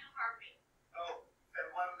you were trying to harm me. Oh, and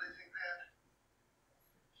why would they think that?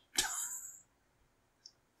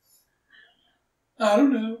 I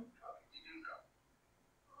don't know. You do know.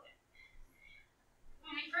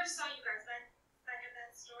 When we first saw you guys back at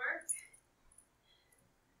that store,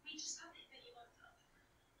 we just thought that you looked a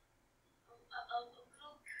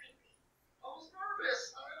little creepy. I was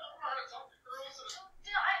nervous. I don't know how to talk to girls.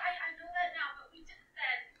 And I know that now, but we didn't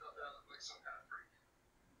then. I thought that looked like some kind of freak.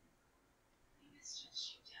 We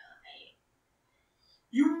misjudged you, Dylan.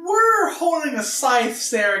 You were holding a scythe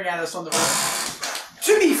staring at us on the road.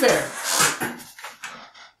 To be fair.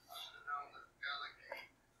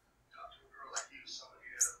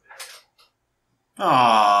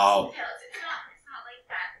 Oh. It's not like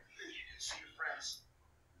that.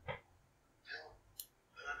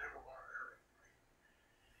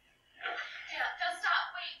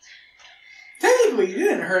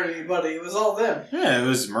 hurt anybody. It was all them. Yeah, it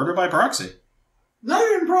was murder by proxy. Not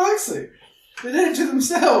even proxy. They did it to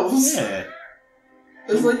themselves. Yeah.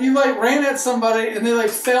 It's like you like ran at somebody and they like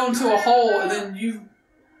fell into a hole and then you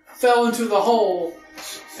fell into the hole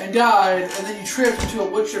and died and then you tripped into a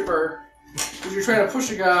wood chipper because you're trying to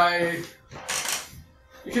push a guy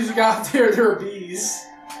because you got there were bees.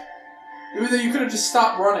 Even though you could have just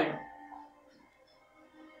stopped running.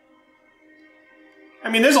 I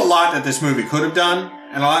mean, there's a lot that this movie could have done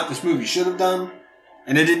and a lot this movie should have done,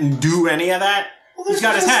 and it didn't do any of that. Well, he's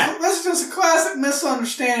got his hat. That's just a classic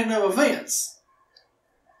misunderstanding of events.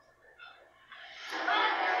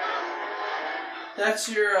 That's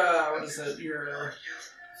your, what is it? Your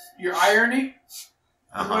irony? Is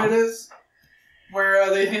what it is? Where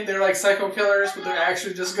they think they're like psycho killers, but they're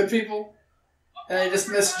actually just good people. And they just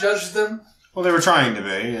misjudged them. Well, they were trying to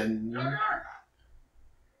be, and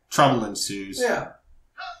trouble ensues. Yeah.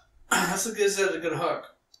 That's a good hook.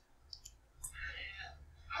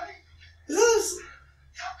 This is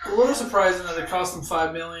a little surprising that it cost them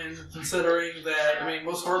 $5 million, considering that, I mean,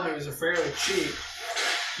 most horror movies are fairly cheap.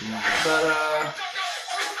 But,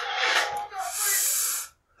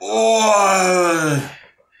 oh,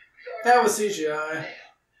 that was CGI.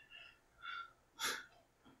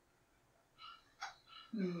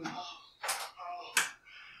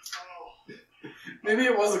 Maybe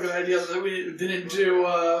it was a good idea that we didn't do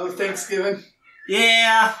Thanksgiving.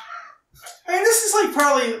 Yeah. I mean, this is like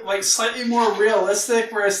probably like slightly more realistic,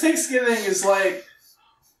 whereas Thanksgiving is like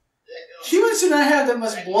humans do not have that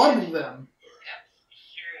much blood in them.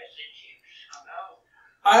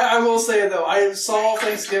 I will say though, I saw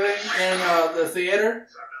Thanksgiving in the theater.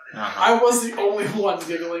 I was the only one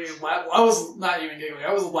giggling and laughing. I was not even giggling.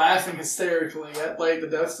 I was laughing hysterically at like the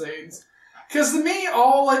death scenes. Because to me,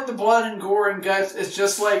 all like the blood and gore and guts is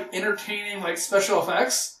just like entertaining like special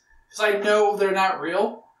effects. Because I know they're not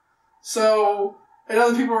real. So, and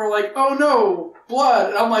other people are like, "Oh no, blood,"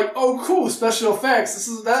 and I'm like, "Oh cool, special effects. This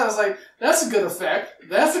is that." I was like, "That's a good effect.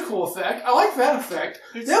 That's a cool effect. I like that effect."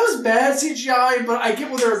 That was bad CGI, but I get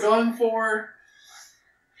what they were going for.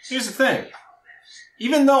 Here's the thing.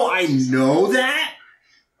 Even though I know that,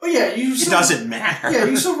 it doesn't matter. Yeah,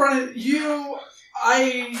 you still run it. You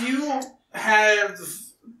have,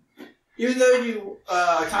 even though you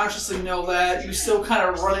consciously know that, you still kind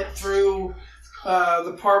of run it through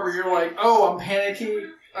the part where you're like, "Oh, I'm panicky,"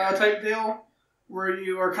 type deal, where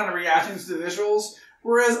you are kind of reacting to the visuals.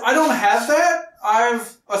 Whereas I don't have that.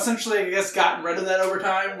 I've essentially, I guess, gotten rid of that over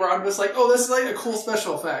time, where I'm just like, "Oh, this is like a cool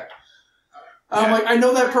special effect." Like, I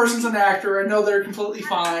know that person's an actor. I know they're completely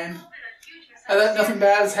fine. And that nothing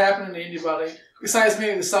bad is happening to anybody. Besides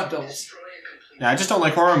maybe the stunt doubles. Yeah, I just don't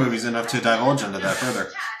like horror movies enough to divulge into that further.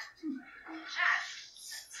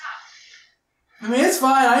 I mean, it's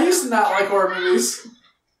fine. I used to not like horror movies. You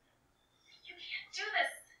can't do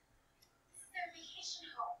this. This is their vacation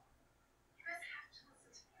home. You guys have to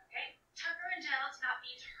listen to me, okay? Tucker and Dale do not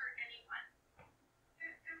mean to hurt anyone.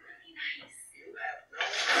 They're really nice. You have no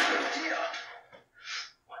idea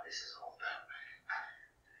what this is all about. Do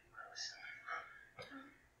you want to listen?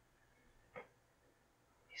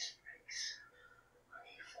 These breaks are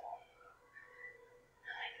evil.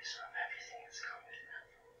 And I deserve everything that's coming to them.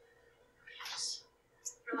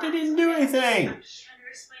 But they didn't do anything. I'm just trying to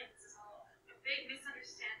explain. This is all a big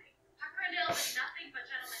misunderstanding. Tucker and Dale have been nothing but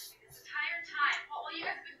gentlemen to me this entire time. While you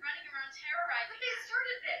guys have been running around terrorizing. But they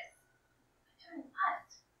started this. Doing what?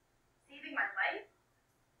 Saving my life?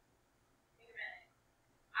 Wait a minute.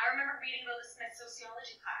 I remember reading about this in my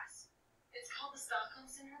sociology class. It's called the Stockholm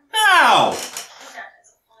Syndrome. No!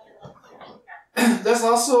 That's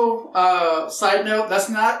also, side note, that's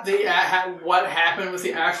not the what happened with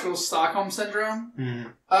the actual Stockholm Syndrome.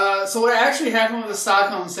 Mm-hmm. So what actually happened with the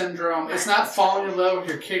Stockholm Syndrome, it's not falling in love with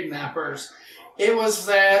your kidnappers. It was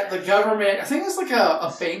that the government, I think it was like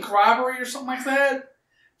a bank robbery or something like that.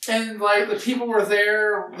 And like the people were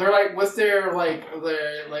there, they're like with their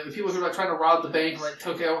the people who were like trying to rob the bank, like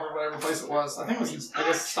took over whatever place it was. I think it was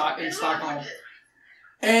in Stockholm.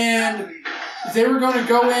 And they were going to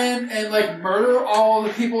go in and like murder all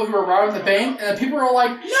the people who were robbing the bank, and the people were all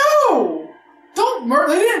like, "No, don't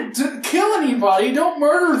murder! They didn't kill anybody. Don't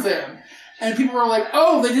murder them." And people were like,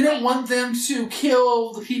 "Oh, they didn't want them to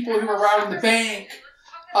kill the people who were robbing the bank.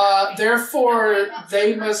 Therefore,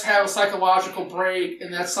 they must have a psychological break,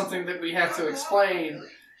 and that's something that we have to explain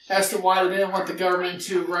as to why they didn't want the government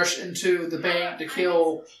to rush into the bank to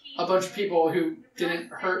kill a bunch of people who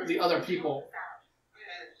didn't hurt the other people."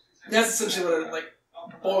 That's essentially what it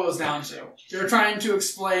boils down to. They're trying to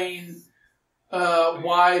explain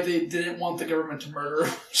why they didn't want the government to murder a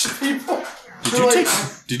bunch of people.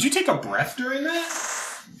 Did you take a breath during that?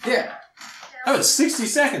 Yeah. That was 60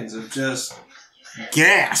 seconds of just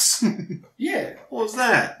gas. Yeah. What was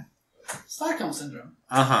that? Stockholm syndrome.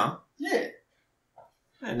 Uh-huh. Yeah.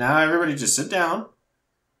 And now everybody just sit down.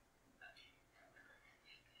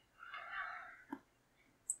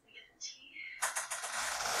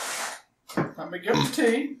 Let me get the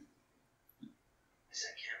tea.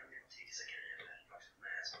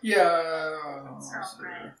 Yeah.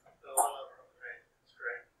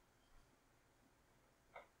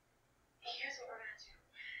 Here's what we're gonna do.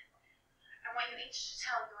 I want you each to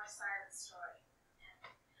tell your side of the story. And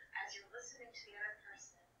as you're listening to the other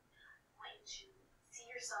person, I want you to see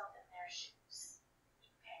yourself in their shoes.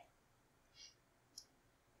 Okay?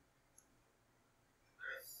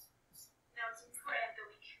 Now it's important that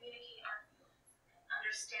we communicate our feelings and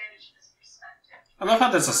understand each other's perspective. I love how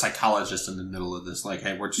there's a psychologist in the middle of this. Like,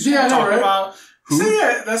 hey, we're just Yeah, I know, talking right? about who. So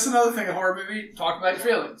yeah, that's another thing, a horror movie, talk about your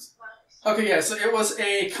feelings. Okay, yeah, so it was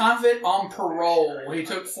a convict on parole. He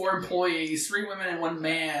took 4 employees, 3 women and 1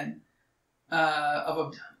 man, of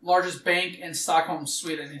a largest bank in Stockholm,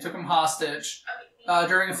 Sweden. He took them hostage.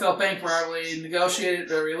 During a failed bank robbery, negotiated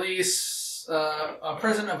the release a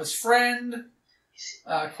prison of his friend,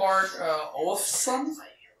 Clark Olofsson,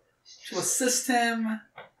 to assist him.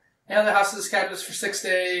 He held the hostage captives for 6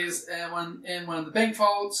 days, and in one of the bank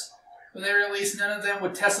vaults. When they were released, none of them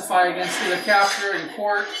would testify against either capture in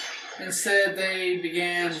court. Instead, they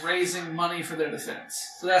began raising money for their defense.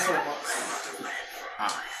 So that's what it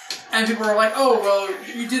was. And people were like, oh, well,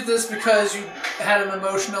 you did this because you had an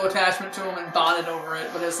emotional attachment to him and bonded over it.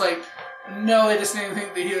 But it's like, no, they just didn't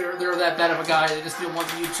think that they were that bad of a guy. They just didn't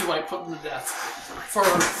want you to, like, put them to death for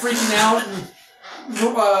freaking out and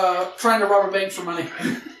trying to rob a bank for money.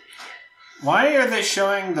 Why are they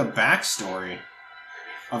showing the backstory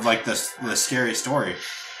of, like, the scary story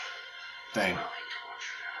thing?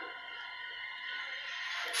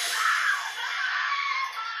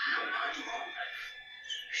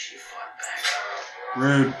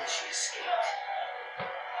 Rude.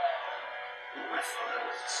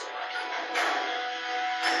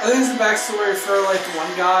 I think it's the backstory for, like, the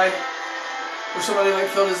one guy where somebody, like,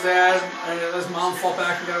 killed his dad and his mom fought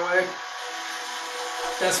back and got away.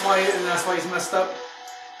 That's why he's messed up.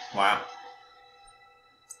 Wow.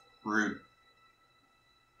 Rude.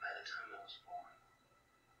 By the time I was born,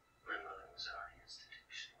 my mother was already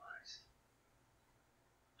institutionalized.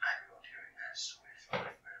 I grew up hearing that story from my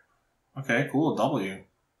grandmother. Okay, cool. W.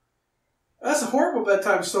 That's a horrible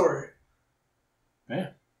bedtime story. Yeah.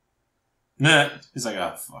 Nah. He's like,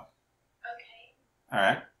 oh, fuck. Okay.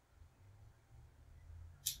 Alright.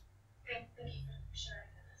 Thank you for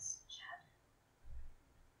sharing this, Chad.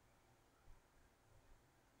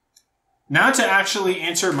 Now to actually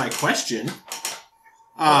answer my question.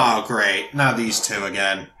 Oh, great. Now these two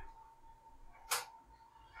again.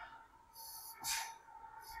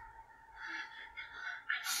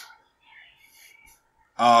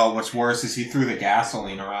 Oh, what's worse is he threw the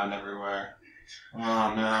gasoline around everywhere.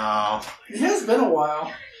 Oh, no. It has been a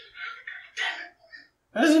while.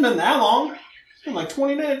 It hasn't been that long. It's been like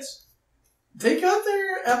 20 minutes. They got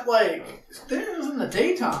there at, like, it was in the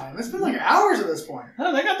daytime. It's been like hours at this point.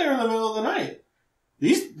 No, they got there in the middle of the night.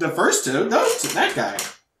 The first two, those two, that guy.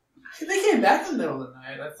 They came back in the middle of the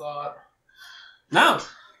night, I thought. No.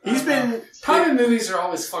 He's been... Time in movies are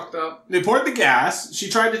always fucked up. They poured the gas. She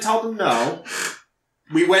tried to tell them no.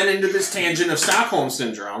 We went into this tangent of Stockholm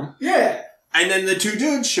Syndrome. Yeah. And then the 2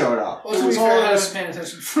 dudes showed up. Well, to be fair, I wasn't paying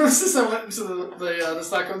attention. Since I went into the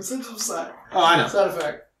Stockholm Syndrome side. Oh, I know. Side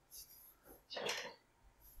effect.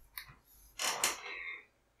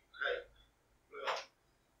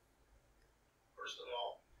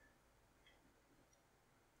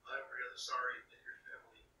 Sorry that your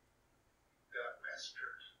family got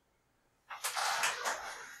massacred.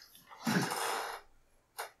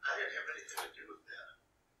 I didn't have anything to do with that.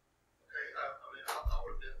 Okay, I mean, I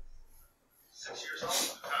would have been 6 years old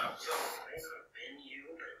at the time, so it may not have been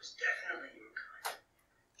you, but it was definitely your kind.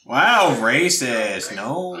 Wow, racist.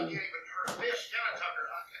 No. I can't even hurt a fish, can I, Tucker?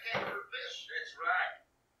 I can't hurt a fish. That's right.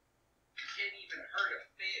 You can't even hurt a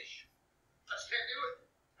fish. I just can't do it.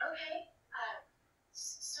 Okay.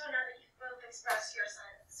 So now that you've both expressed your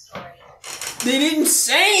side of the story. They didn't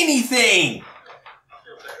say anything.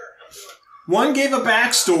 One gave a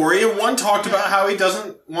backstory and one talked about how he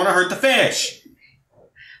doesn't want to hurt the fish.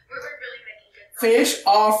 We're really making good progress. Fish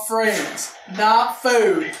are friends, not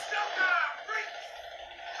food.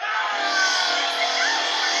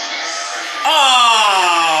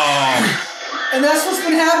 Oh! And that's what's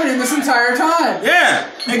been happening this entire time. Yeah,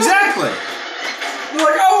 exactly. You're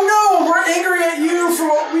like, oh no, we're angry at you for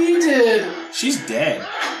what we did. She's dead.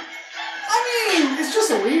 I mean, it's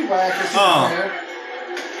just a week whack her. Oh.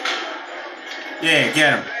 Yeah,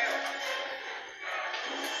 get him.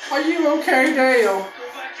 Are you okay, Dale?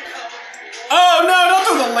 Oh no! Don't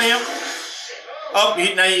throw the lamp. Oh,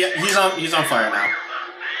 he's on fire now.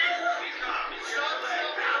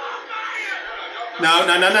 No!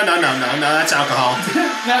 That's alcohol.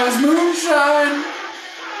 That was moonshine.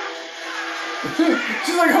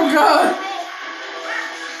 She's like, oh god.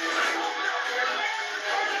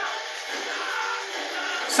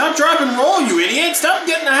 Stop, drop, and roll, you idiot! Stop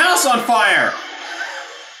getting the house on fire!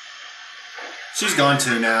 She's going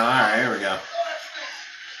to now. Alright, here we go.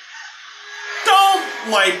 Don't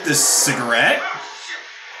light the cigarette!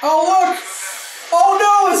 Oh, look! Oh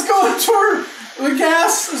no, it's going toward... The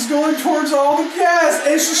gas is going towards all the gas,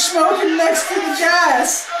 and she's smoking next to the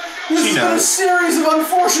gas! This has been a series of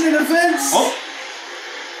unfortunate events! Oh!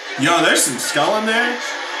 Yo, there's some skull in there.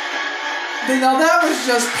 Now that was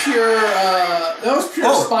just pure,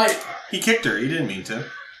 spite. He kicked her. He didn't mean to.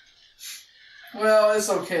 Well, it's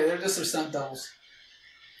okay. They're just their stunt doubles.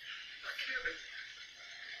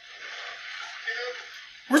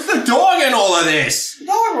 Where's the dog in all of this? The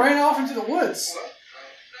dog ran off into the woods. What?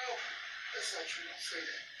 No, that's not true. Don't say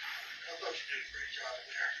that. I thought you did a great job in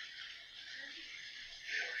there.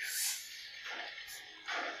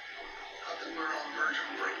 I think we're on the verge of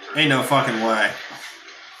a breakthrough. Ain't no fucking way.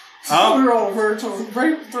 We're all verge of a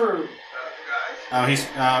breakthrough. Oh, he's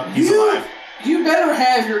alive. You better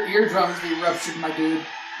have your eardrums be ruptured, my dude. I think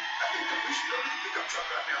that we should go to the pickup truck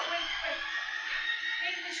right now. Wait.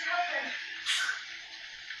 Maybe we should help him.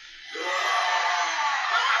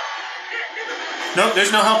 Nope,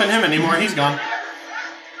 there's no helping him anymore. He's gone.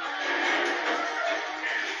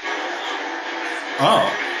 Oh,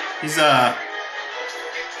 he's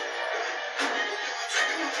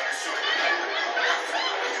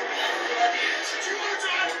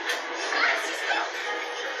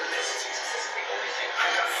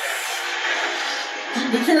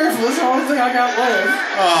Be careful, this is the only thing I got left.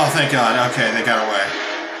 Oh, thank God. Okay, they got away.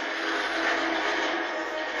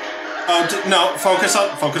 Oh, no, focus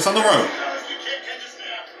on the road.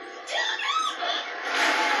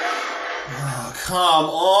 Oh, come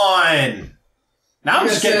on. Now I'm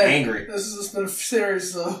just getting angry. This has been a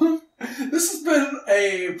series of... This has been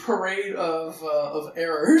a parade of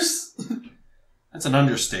errors. That's an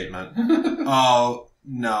understatement. Oh,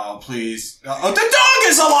 no, please. Oh, the dog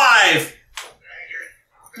is alive!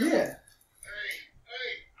 Yeah.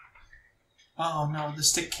 Oh, no, the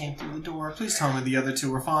stick came through the door. Please tell me the other two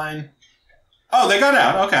were fine. Oh, they got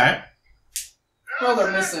out. Okay. Well, they're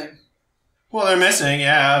missing. Well, they're missing,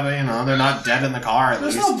 yeah, but, you know, they're not dead in the car, at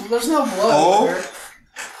least. There's no blood. Oh. There.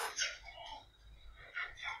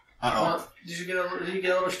 Uh-oh. Did you get a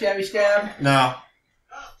little stabby stab? No.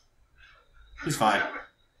 He's fine.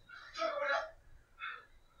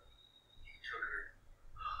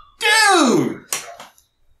 Dude!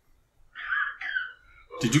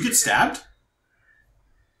 Did you get stabbed?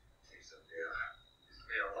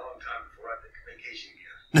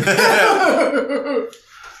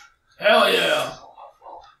 Hell yeah!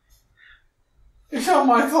 It's all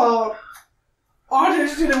my fault. I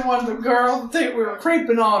just didn't want the girl to think we were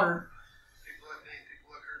creeping on her.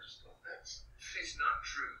 It's not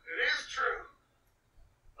true. It is true.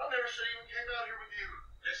 I never should even came out here with you.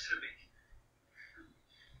 Listen to me.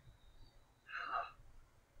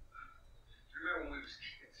 Remember when we was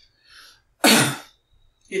kids?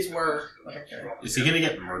 Kids were. Is he gonna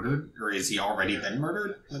get murdered? Or is he already been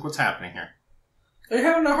murdered? Like, what's happening here? They're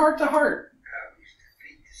having a heart-to-heart.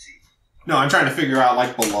 No, I'm trying to figure out,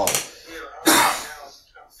 like, below.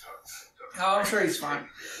 Oh, I'm sure he's fine.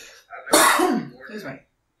 Excuse me.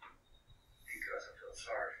 Because I feel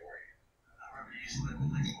sorry for you. I remember you used to live in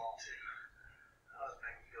Lake Mall too. I was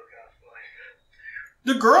making me feel kind of funny.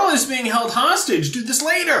 The girl is being held hostage. Do this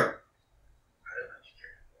later. I didn't know you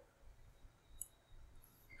cared for her.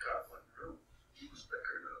 You caught one room. You was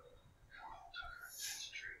bickering up. Come on, Tucker. It's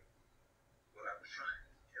true. What I was trying to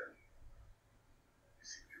tell you is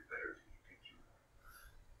that you're better than you think you are.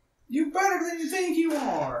 You better than you think you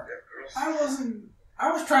are. That girl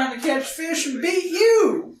I was trying to catch fish and beat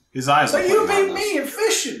you. His eyes But look you like beat marbles. me at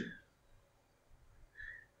fishing.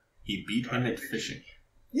 He beat him at fishing.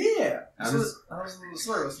 Yeah. How That does- was the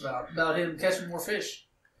story was about him catching more fish.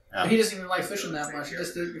 Yeah. He doesn't even like fishing that much. He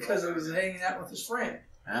just did it because he was hanging out with his friend.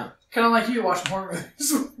 Yeah. Kind of like you watching horror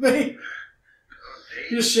movies with me.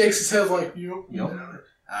 He just shakes his head like, yup. Yep.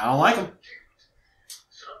 I don't like him.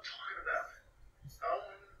 That's what I'm talking about. I don't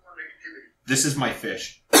want any more negativity. This is my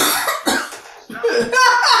fish. You're a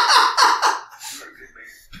good man.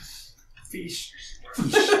 Fish. You're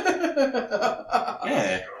smart.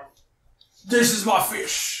 Yeah. This is my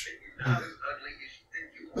fish.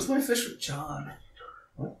 What's my fish with John?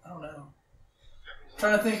 What? I don't know. I'm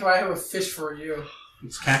trying to think if I have a fish for you.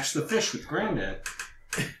 Let's catch the fish with Granddad.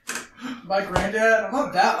 My granddad?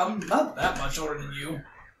 I'm not that much older than you.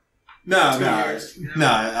 No.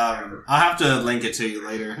 I'll have to link it to you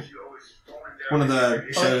later. One of the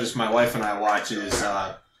shows my wife and I watch is,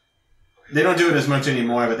 they don't do it as much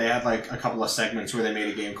anymore, but they had like a couple of segments where they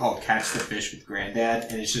made a game called Catch the Fish with Granddad,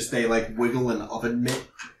 and it's just they like wiggle an oven mitt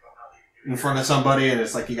in front of somebody, and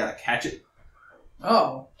it's like you gotta catch it.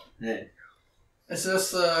 Oh. Yeah. Is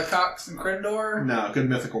this Cox and Crendor? No, Good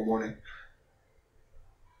Mythical Morning.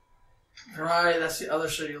 Right, that's the other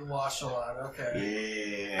show you watch a lot.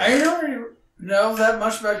 Okay. Yeah. I don't really know that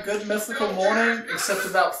much about Good Mythical Morning, except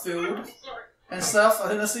about food and stuff. I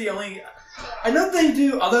think that's the only... I know they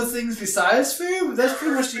do other things besides food, but that's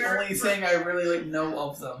pretty much the only thing I really know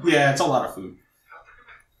of them. Yeah, it's a lot of food.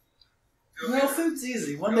 Well, food's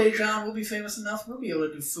easy. One day, John, we'll be famous enough, we'll be able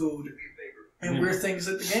to do food and weird things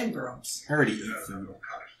at the Game Grumps. I already eat food.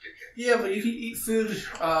 Yeah, but you can eat food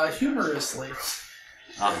humorously.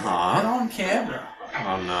 Uh-huh. And on camera.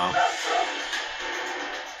 Oh, no.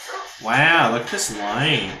 Wow, look at this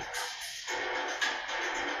line.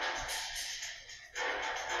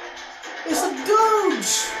 It's a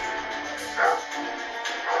Doge!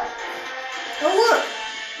 Oh, look!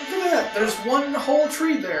 Look at that. There's one whole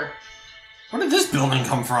tree there. Where did this building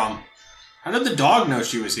come from? How did the dog know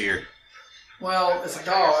she was here? Well, it's a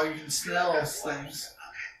dog. You can smell things.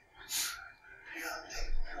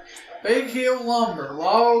 Big Hill Lumber.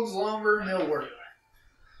 Logs, lumber, millwork.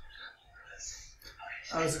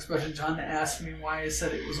 I was expecting John to ask me why I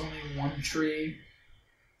said it was only one tree.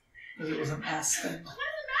 Because it was an aspen. What's the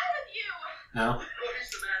matter with you? No?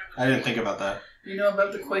 I didn't think about that. Do you know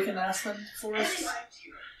about the quake in Aspen Forest?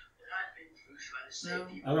 No?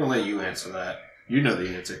 I'm gonna let you answer that. You know the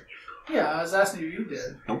answer. Yeah, I was asking you. You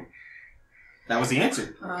did. Nope. That was the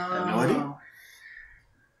answer. I have no idea.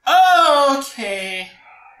 Okay.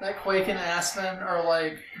 That quake and aspen are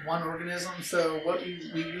like one organism, so what we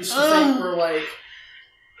used to think were like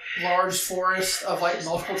large forests of like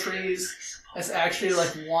multiple trees, it's actually like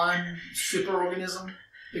one superorganism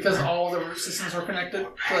because all the root systems are connected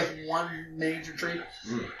to like one major tree.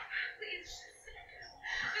 Mm.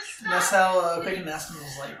 And that's how quake and aspen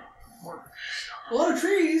was like work. A lot of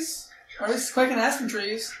trees, or at least quake and aspen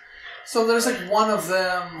trees. So there's like one of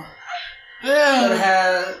them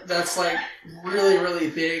that's like really, really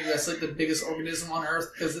big. That's like the biggest organism on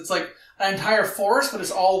Earth because it's like an entire forest, but it's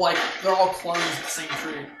all like they're all clones of the same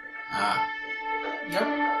tree. Ah.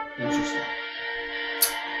 Yep. Interesting.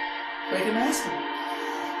 Quake and aspen.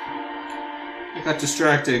 I got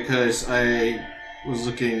distracted because I was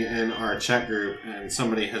looking in our chat group and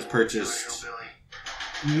somebody has purchased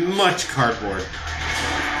much cardboard.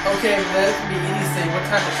 Okay, that can be anything. What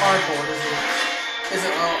type of cardboard is it? Is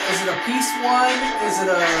it a piece one? Is it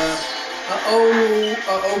a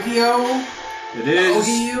Ogio? It is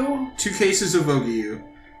Ogiu? 2 cases of Ogiu.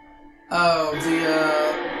 Oh,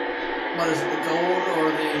 what is it? The gold or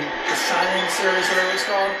the Shining series, whatever it's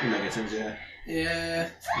called? Megatons, yeah. Yeah.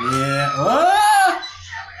 Yeah. Ah!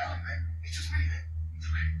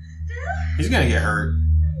 He's gonna get hurt.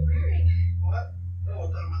 What? Oh, I thought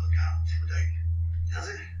it might look kind of intimidating. Does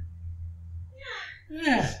it?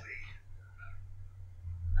 Yeah.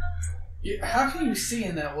 How can you see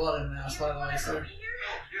in that welding mask, by the way, sir?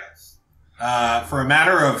 For a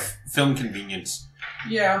matter of film convenience.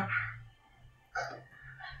 Yeah.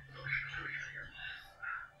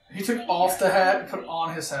 He took off the hat and put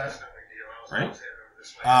on his hat. Right?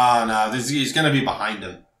 No, he's gonna be behind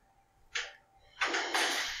him.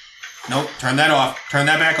 Nope, turn that off. Turn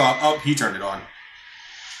that back off. Oh, he turned it on.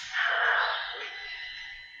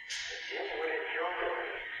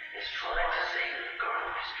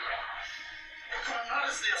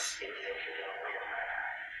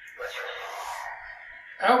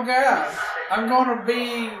 Oh God, I'm gonna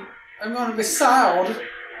be soiled.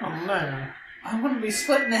 Oh no. I'm gonna be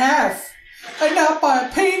split in half. And not by a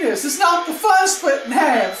penis. It's not the fun split in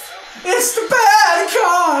half. It's the bad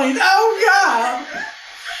kind. Oh God.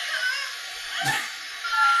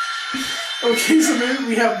 Okay, so maybe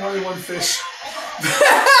we have more than one fish.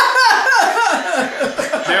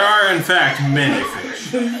 There are, in fact, many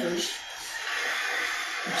fish.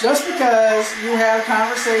 Just because you have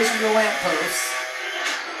conversation with a lamppost.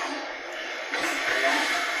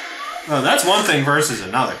 Oh, that's one thing versus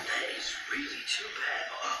another.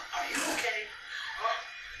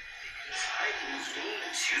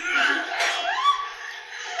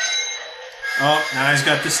 Oh, now he's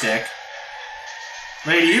got the stick.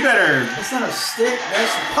 Lady, you better It's not a stick,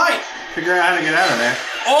 that's a pipe. figure out how to get out of there.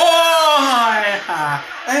 Oh!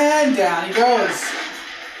 And down he goes.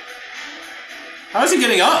 How is he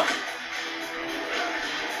getting up?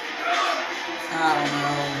 I don't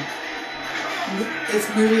know. It's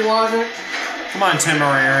movie logic. Come on, Tim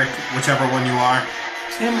or Eric, whichever one you are.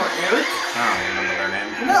 Tim or Eric? I don't remember their name.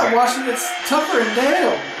 You're not watching. It's Tucker and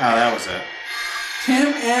Dale. Oh, that was it.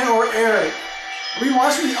 Tim and or Eric. Are we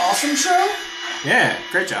watching the Awesome Show? Yeah,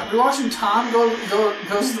 great job. Are we watching Tom goes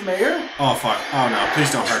to the mayor? Oh, fuck. Oh, no.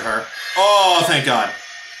 Please don't hurt her. Oh, thank God.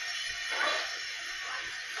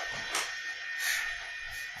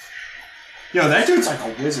 Yo, that dude's like a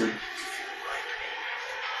wizard.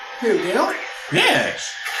 Who, Dale? Yeah.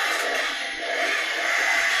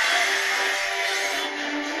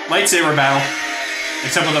 Lightsaber battle.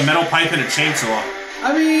 Except with a metal pipe and a chainsaw.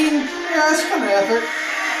 I mean, yeah, it's kind of epic.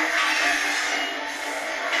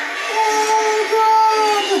 Oh,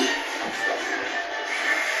 God!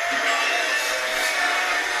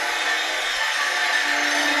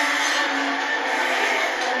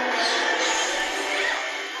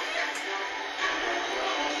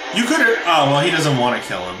 You could have... Oh, well, he doesn't want to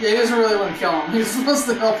kill him. Yeah, he doesn't really want to kill him. He's supposed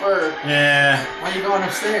to help her. Yeah. Why are you going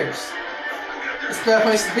upstairs? It's a bad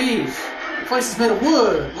place to be. The place is made of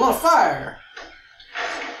wood, a lot of fire.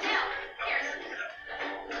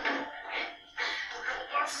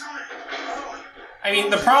 I mean,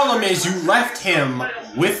 the problem is you left him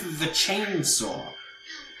with the chainsaw.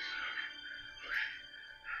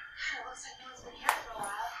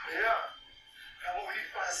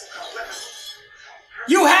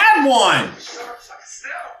 You had one!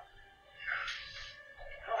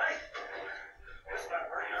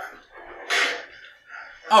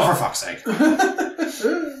 Oh, for fuck's sake. Oh my god.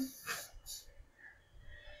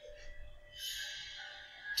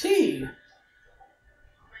 Tea. Dale?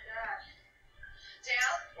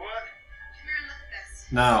 What? Come here and look at this.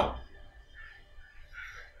 No.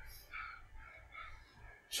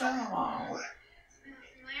 Ciao. Something look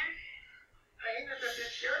familiar? Hey, ain't that that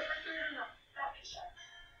sheriff right there? No, that picture.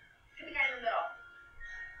 See the guy in the middle.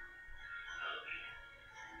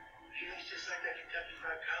 She looks just like that Kentucky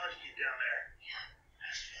Fried College kid down there.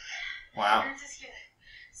 Wow. Francis Hill,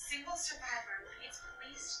 single survivor leads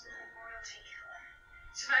police to the Memorial Day killer.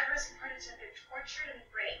 Survivors reported to have been tortured and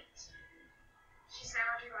raped. She's now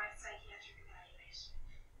undergoing psychiatric evaluation.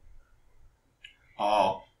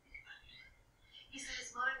 Oh. He said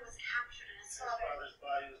his mother was captured and his His father. father's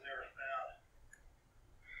body was never found.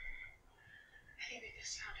 I think they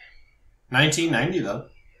just found him. 1990,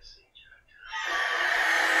 though.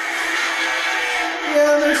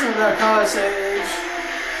 Yeah, it makes me about college age.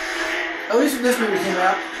 At least when this movie came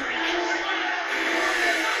out.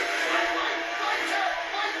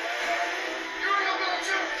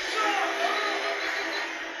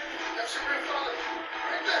 That's your grandfather,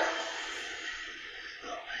 right there.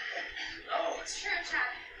 No, It's true, Chad.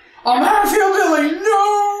 I'm half hillbilly.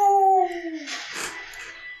 No. it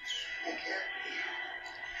can't be.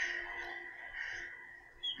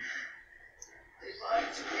 They lied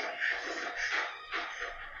to me.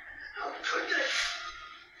 How could they?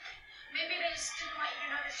 Maybe they just didn't want you to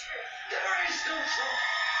know the truth. There is no truth.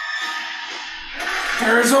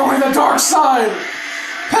 There is only the dark side.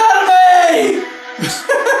 Padme.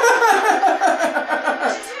 What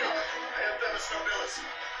did you do? I have Thanos no bills.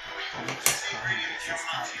 Same radio to kill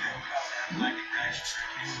Monty across the Atlantic crash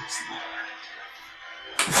staircase.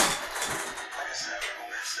 Like I said, we're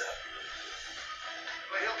gonna mess up.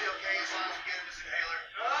 But he'll be okay as long as we get him his inhaler.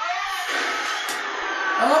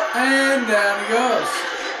 Up and down he goes.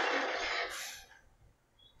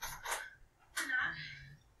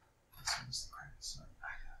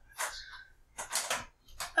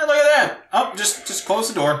 Hey, look at that! Oh, just close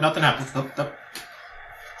the door. Nothing happened. Up, up.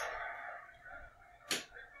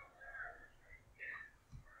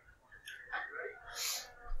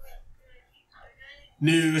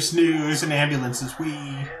 News, and ambulances.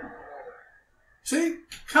 Wee. See?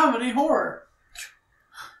 Comedy horror.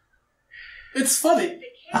 It's funny. The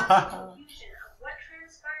chaos and confusion of what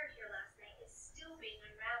transpired here last night is still being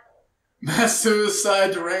unraveled. Mass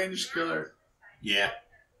suicide deranged killer. Yeah.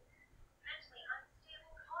 Mentally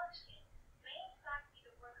unstable college kid may in fact be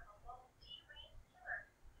the work of a lone deranged killer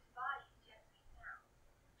whose body is yet to be found.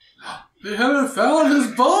 They haven't found his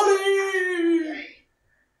body.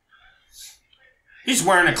 He's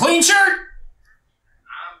wearing a clean shirt?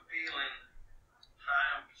 I'm feeling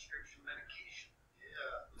high on prescription medication.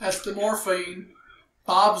 Yeah. That's the morphine.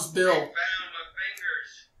 Bob's They bill. found my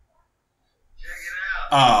fingers. Check it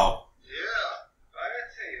out. Oh. Yeah. I gotta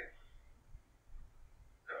tell you.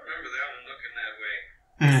 I remember that one looking that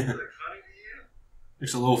way. Looks Look funny to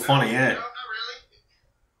you? a little funny, No, eh? not really.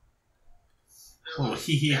 Oh,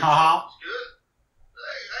 hee hee ha ha. It's good.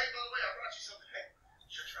 Hey, by the way, I brought you something. Hey,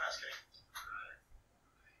 should try this cake.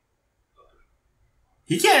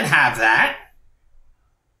 He can't have that.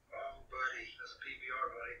 Oh, buddy. That's a PBR,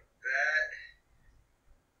 buddy.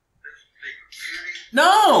 That's big beauty.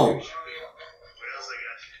 No. What else I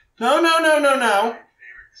got you? No, no, no, no, no.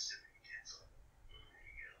 Favorite sipping utensil. There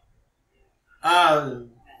you go.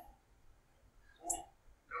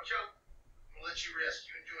 Don't choke. I'm gonna let you rest.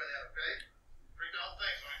 You enjoy that, okay? Drink all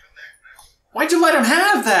things when I come back now. Why'd you let him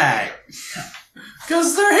have that?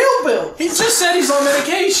 Because they're hillbillies. He just said he's on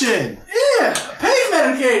medication. Yeah, pain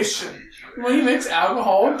medication. When you mix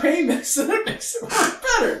alcohol and pain medicine, it makes it work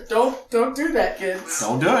better. Don't do that, kids.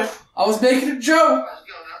 Don't do it. I was making a joke.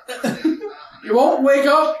 Let's go now. You won't wake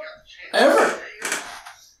up ever.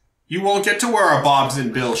 You won't get to wear a Bob's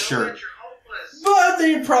and Bill shirt. You're hopeless. But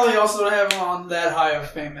they probably also don't have him on that high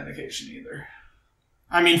of pain medication either.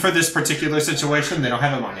 I mean, for this particular situation, they don't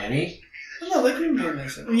have him on any. No, they can pain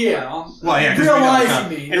medicine. Yeah. Well, yeah, In 'cause real we know life, it's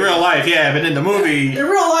not- you mean. In real life, yeah, but in the movie, In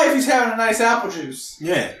real life, he's having a nice apple juice.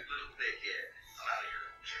 yeah. Little big kid. I'm out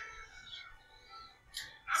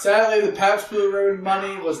of here. Sadly, the Pabst Blue Ribbon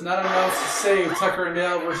money was not enough to save Tucker and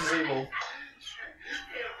Dale versus Evil.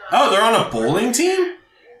 Oh, they're on a bowling team?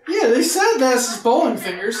 Yeah, they said that's his bowling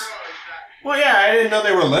fingers. Well, yeah, I didn't know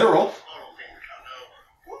they were literal.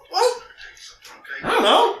 What? I don't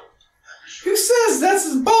know. Who says that's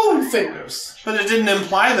his bowling fingers? But it didn't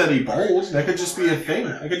imply that he bowls. That could just be a thing.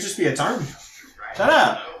 That could just be a term. Shut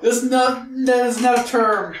up. That is not a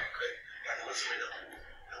term. Don't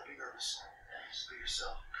be nervous. Just be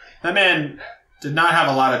yourself, okay? That man did not have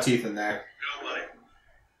a lot of teeth in there. Go, buddy.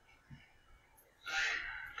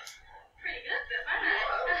 Pretty good, Peppa.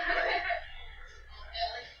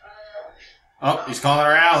 Oh, he's calling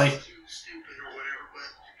her Allie. Too stupid or whatever, but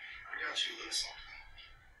I got you this.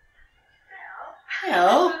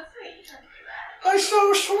 Well, So sweet. Don't do that. That's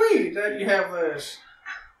so sweet that you have this.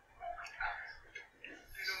 You know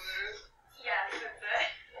what that is? Yes, it's a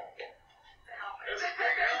helmet. It's a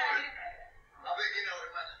big helmet. I bet you know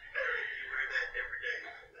it might not be better if you wear that every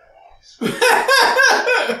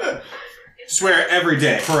day. just wear it every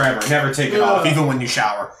day, forever. Never take it off, even when you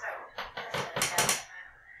shower. So, I'm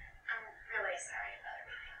really sorry about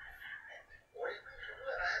everything that happened. What?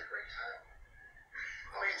 I had a great time.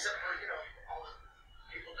 I mean, except for, you know, all the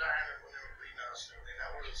people dying when they were bleeding us and everything.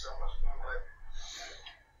 That wasn't so much fun, but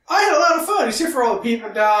I had a lot of fun, except for all the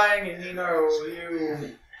people dying and, you know,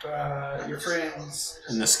 your friends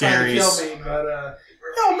And the trying to kill scaries. me. But,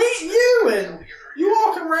 meeting you and you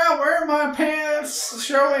walking around wearing my pants,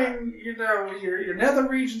 showing, you know, your nether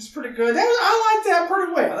region's pretty good. I like that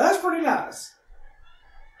pretty well. That's pretty nice.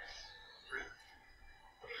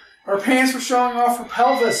 Her pants were showing off her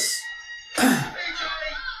pelvis. hey,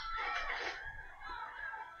 Johnny!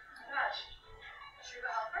 Gosh, should we go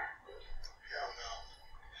help her? Hell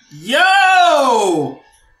no. Yo!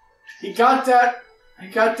 He got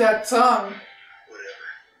that tongue.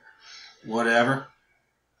 Whatever.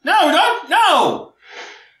 No, don't, no!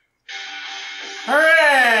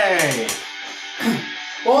 Hooray!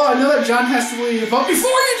 Well, I know that John has to leave, but before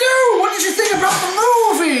you do, what did you think about the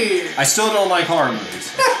movie? I still don't like horror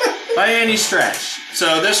movies. By any stretch.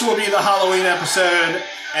 So this will be the Halloween episode,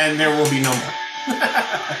 and there will be no more.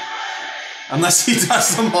 Unless he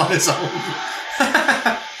does them on his own.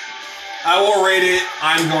 I will rate it,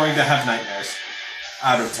 I'm going to have nightmares.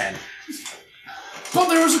 Out of 10. But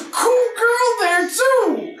there was a cool girl there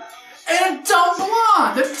too, and a dumb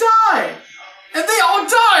blonde that died, and they all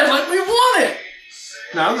died like we wanted.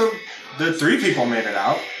 No, the three people made it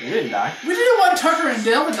out. They didn't die. We didn't want Tucker and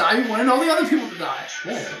Dale to die. We wanted all the other people to die,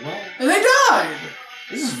 Yeah, well, and they died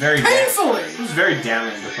this is very painfully. This is very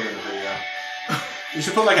damning to put in the video. You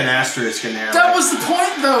should put like an asterisk in there. That like, was the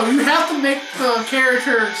point, though. You have to make the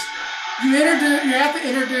characters. You have to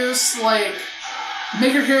introduce like.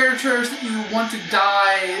 Make your characters that you want to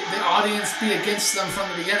die, the audience be against them from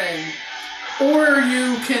the beginning. Or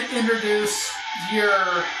you can introduce your,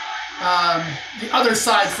 the other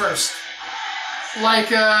side first. Like,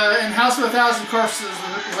 in House of a Thousand Corpses,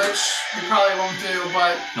 which we probably won't do,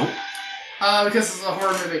 but... Nope. Because it's a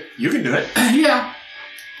horror movie. You can do it. Yeah.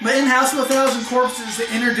 But in House of a Thousand Corpses, they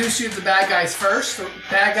introduce you to the bad guys first,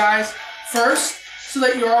 so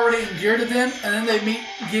that you're already endeared to them, and then they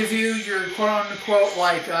give you your quote-unquote,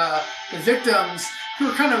 like, the victims who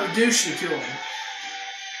are kind of a douchey to them.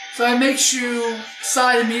 So it makes you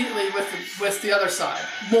side immediately with the other side,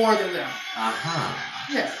 more than them.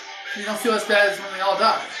 Uh-huh. Yeah. You don't feel as bad as when they all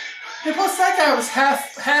die. And plus, that guy was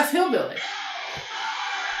half hillbilly.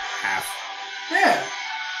 Half. Yeah.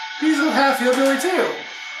 He's a half hillbilly, too.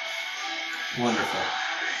 Wonderful.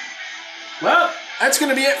 Well, that's going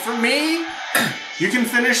to be it for me. You can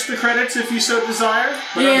finish the credits if you so desire.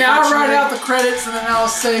 Yeah, I'll write out the credits and then I'll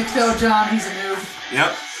say, tell John he's a noob.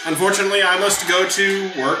 Yep. Unfortunately, I must go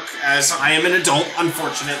to work as I am an adult,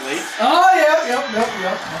 unfortunately. Oh, yep.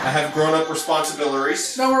 I have grown-up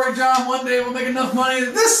responsibilities. Don't worry, John. One day we'll make enough money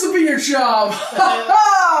that this will be your job.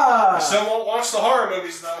 I still won't watch the horror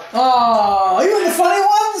movies, though. Oh, even the funny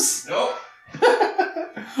ones? Nope.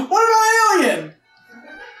 What about Alien?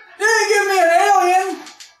 You didn't give me an Alien.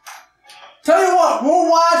 Tell you what, we'll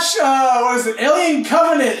watch, what is it, Alien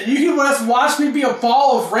Covenant, and you can just watch me be a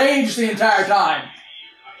ball of rage the entire time.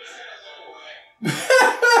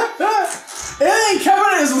 Alien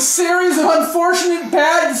Covenant is a series of unfortunate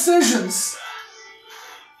bad decisions.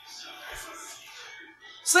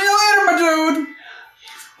 See you later, my dude.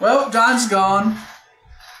 Well, John's gone.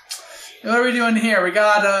 What are we doing here? We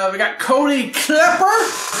got Cody Clipper,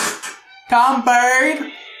 Tom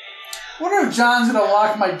Bird. Wonder if John's gonna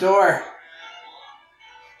lock my door.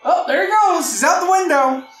 Oh, there he goes. He's out the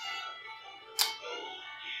window.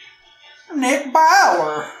 Nick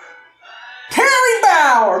Bauer. Terry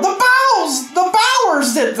Bauer! The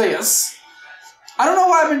Bowers did this! I don't know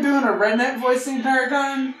why I've been doing a redneck voice the entire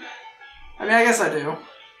time. I mean, I guess I do.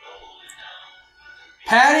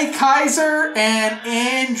 Patty Kaiser and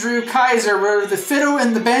Andrew Kaiser were the fiddle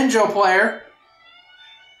and the banjo player.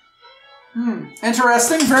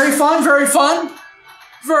 Interesting. Very fun, very fun.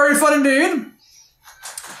 Very fun indeed.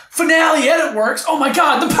 Finale edit works. Oh my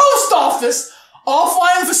god, the post office!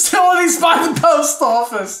 Offline facilities by the post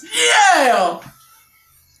office. Yeah!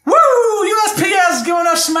 Woo! USPS giving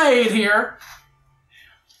us made here.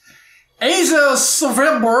 Asa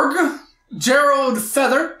Silverberg, Gerald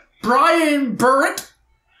Feather, Brian Burrett,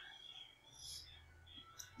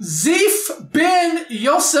 Zeef Ben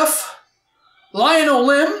Yosef, Lionel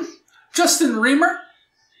Lim, Justin Reamer.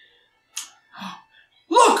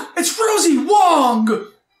 Look, it's Rosie Wong!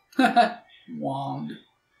 Wong.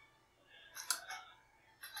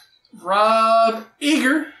 Rob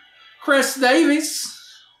Eager, Chris Davies,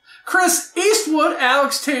 Chris Eastwood,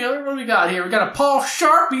 Alex Taylor. What do we got here? We got a Paul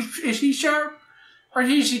Sharp. Is he Sharp? Or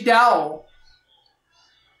is he Dowell?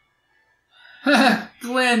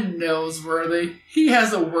 Glenn Noseworthy. He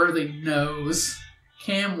has a worthy nose.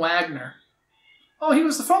 Cam Wagner. Oh, he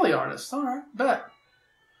was the Foley artist. Alright, bet.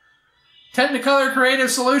 Technicolor Creative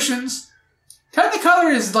Solutions.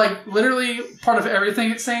 Technicolor is like literally part of everything,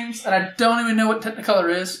 it seems, and I don't even know what Technicolor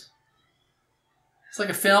is. It's like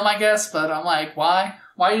a film, I guess, but I'm like, why?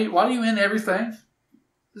 Why do you in everything?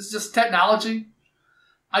 This is just technology.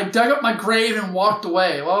 I dug up my grave and walked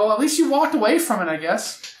away. Well, at least you walked away from it, I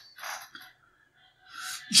guess.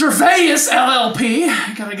 Gervais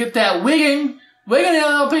LLP. Gotta get that Wiggin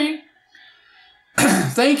LLP.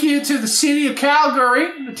 Thank you to the city of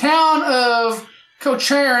Calgary, the town of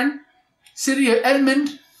Cocharan, city of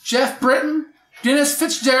Edmond, Jeff Britton, Dennis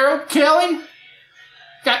Fitzgerald, Kelly.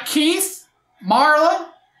 Got Keith. Marla,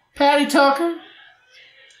 Patty Tucker,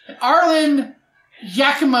 and Arlen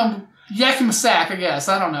Yakimasak, I guess.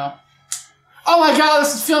 I don't know. Oh my god,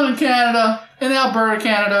 this is filmed in Canada, in Alberta,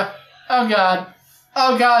 Canada. Oh god.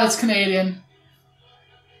 Oh god, it's Canadian.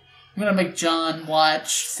 I'm gonna make John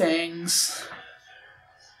watch things.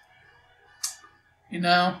 You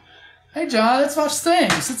know? Hey John, let's watch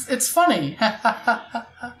things. It's funny.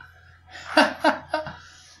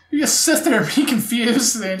 You just sit there and be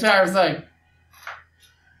confused the entire thing.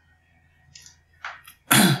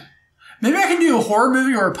 Maybe I can do a horror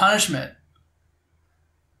movie or a punishment.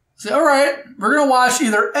 Say, alright, we're going to watch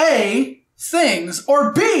either A, Things,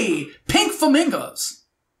 or B, Pink Flamingos.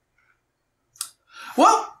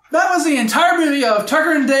 Well, that was the entire movie of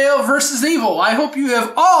Tucker and Dale vs. Evil. I hope you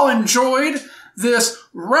have all enjoyed this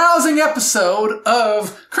rousing episode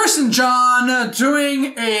of Chris and John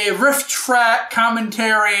doing a Rifftrack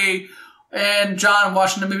commentary and John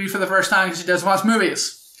watching the movie for the first time because he doesn't watch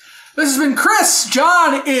movies. This has been Chris.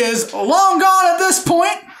 John is long gone at this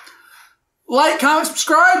point. Like, comment,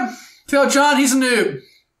 subscribe. Tell John he's a noob.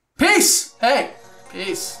 Peace. Hey,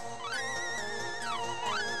 peace.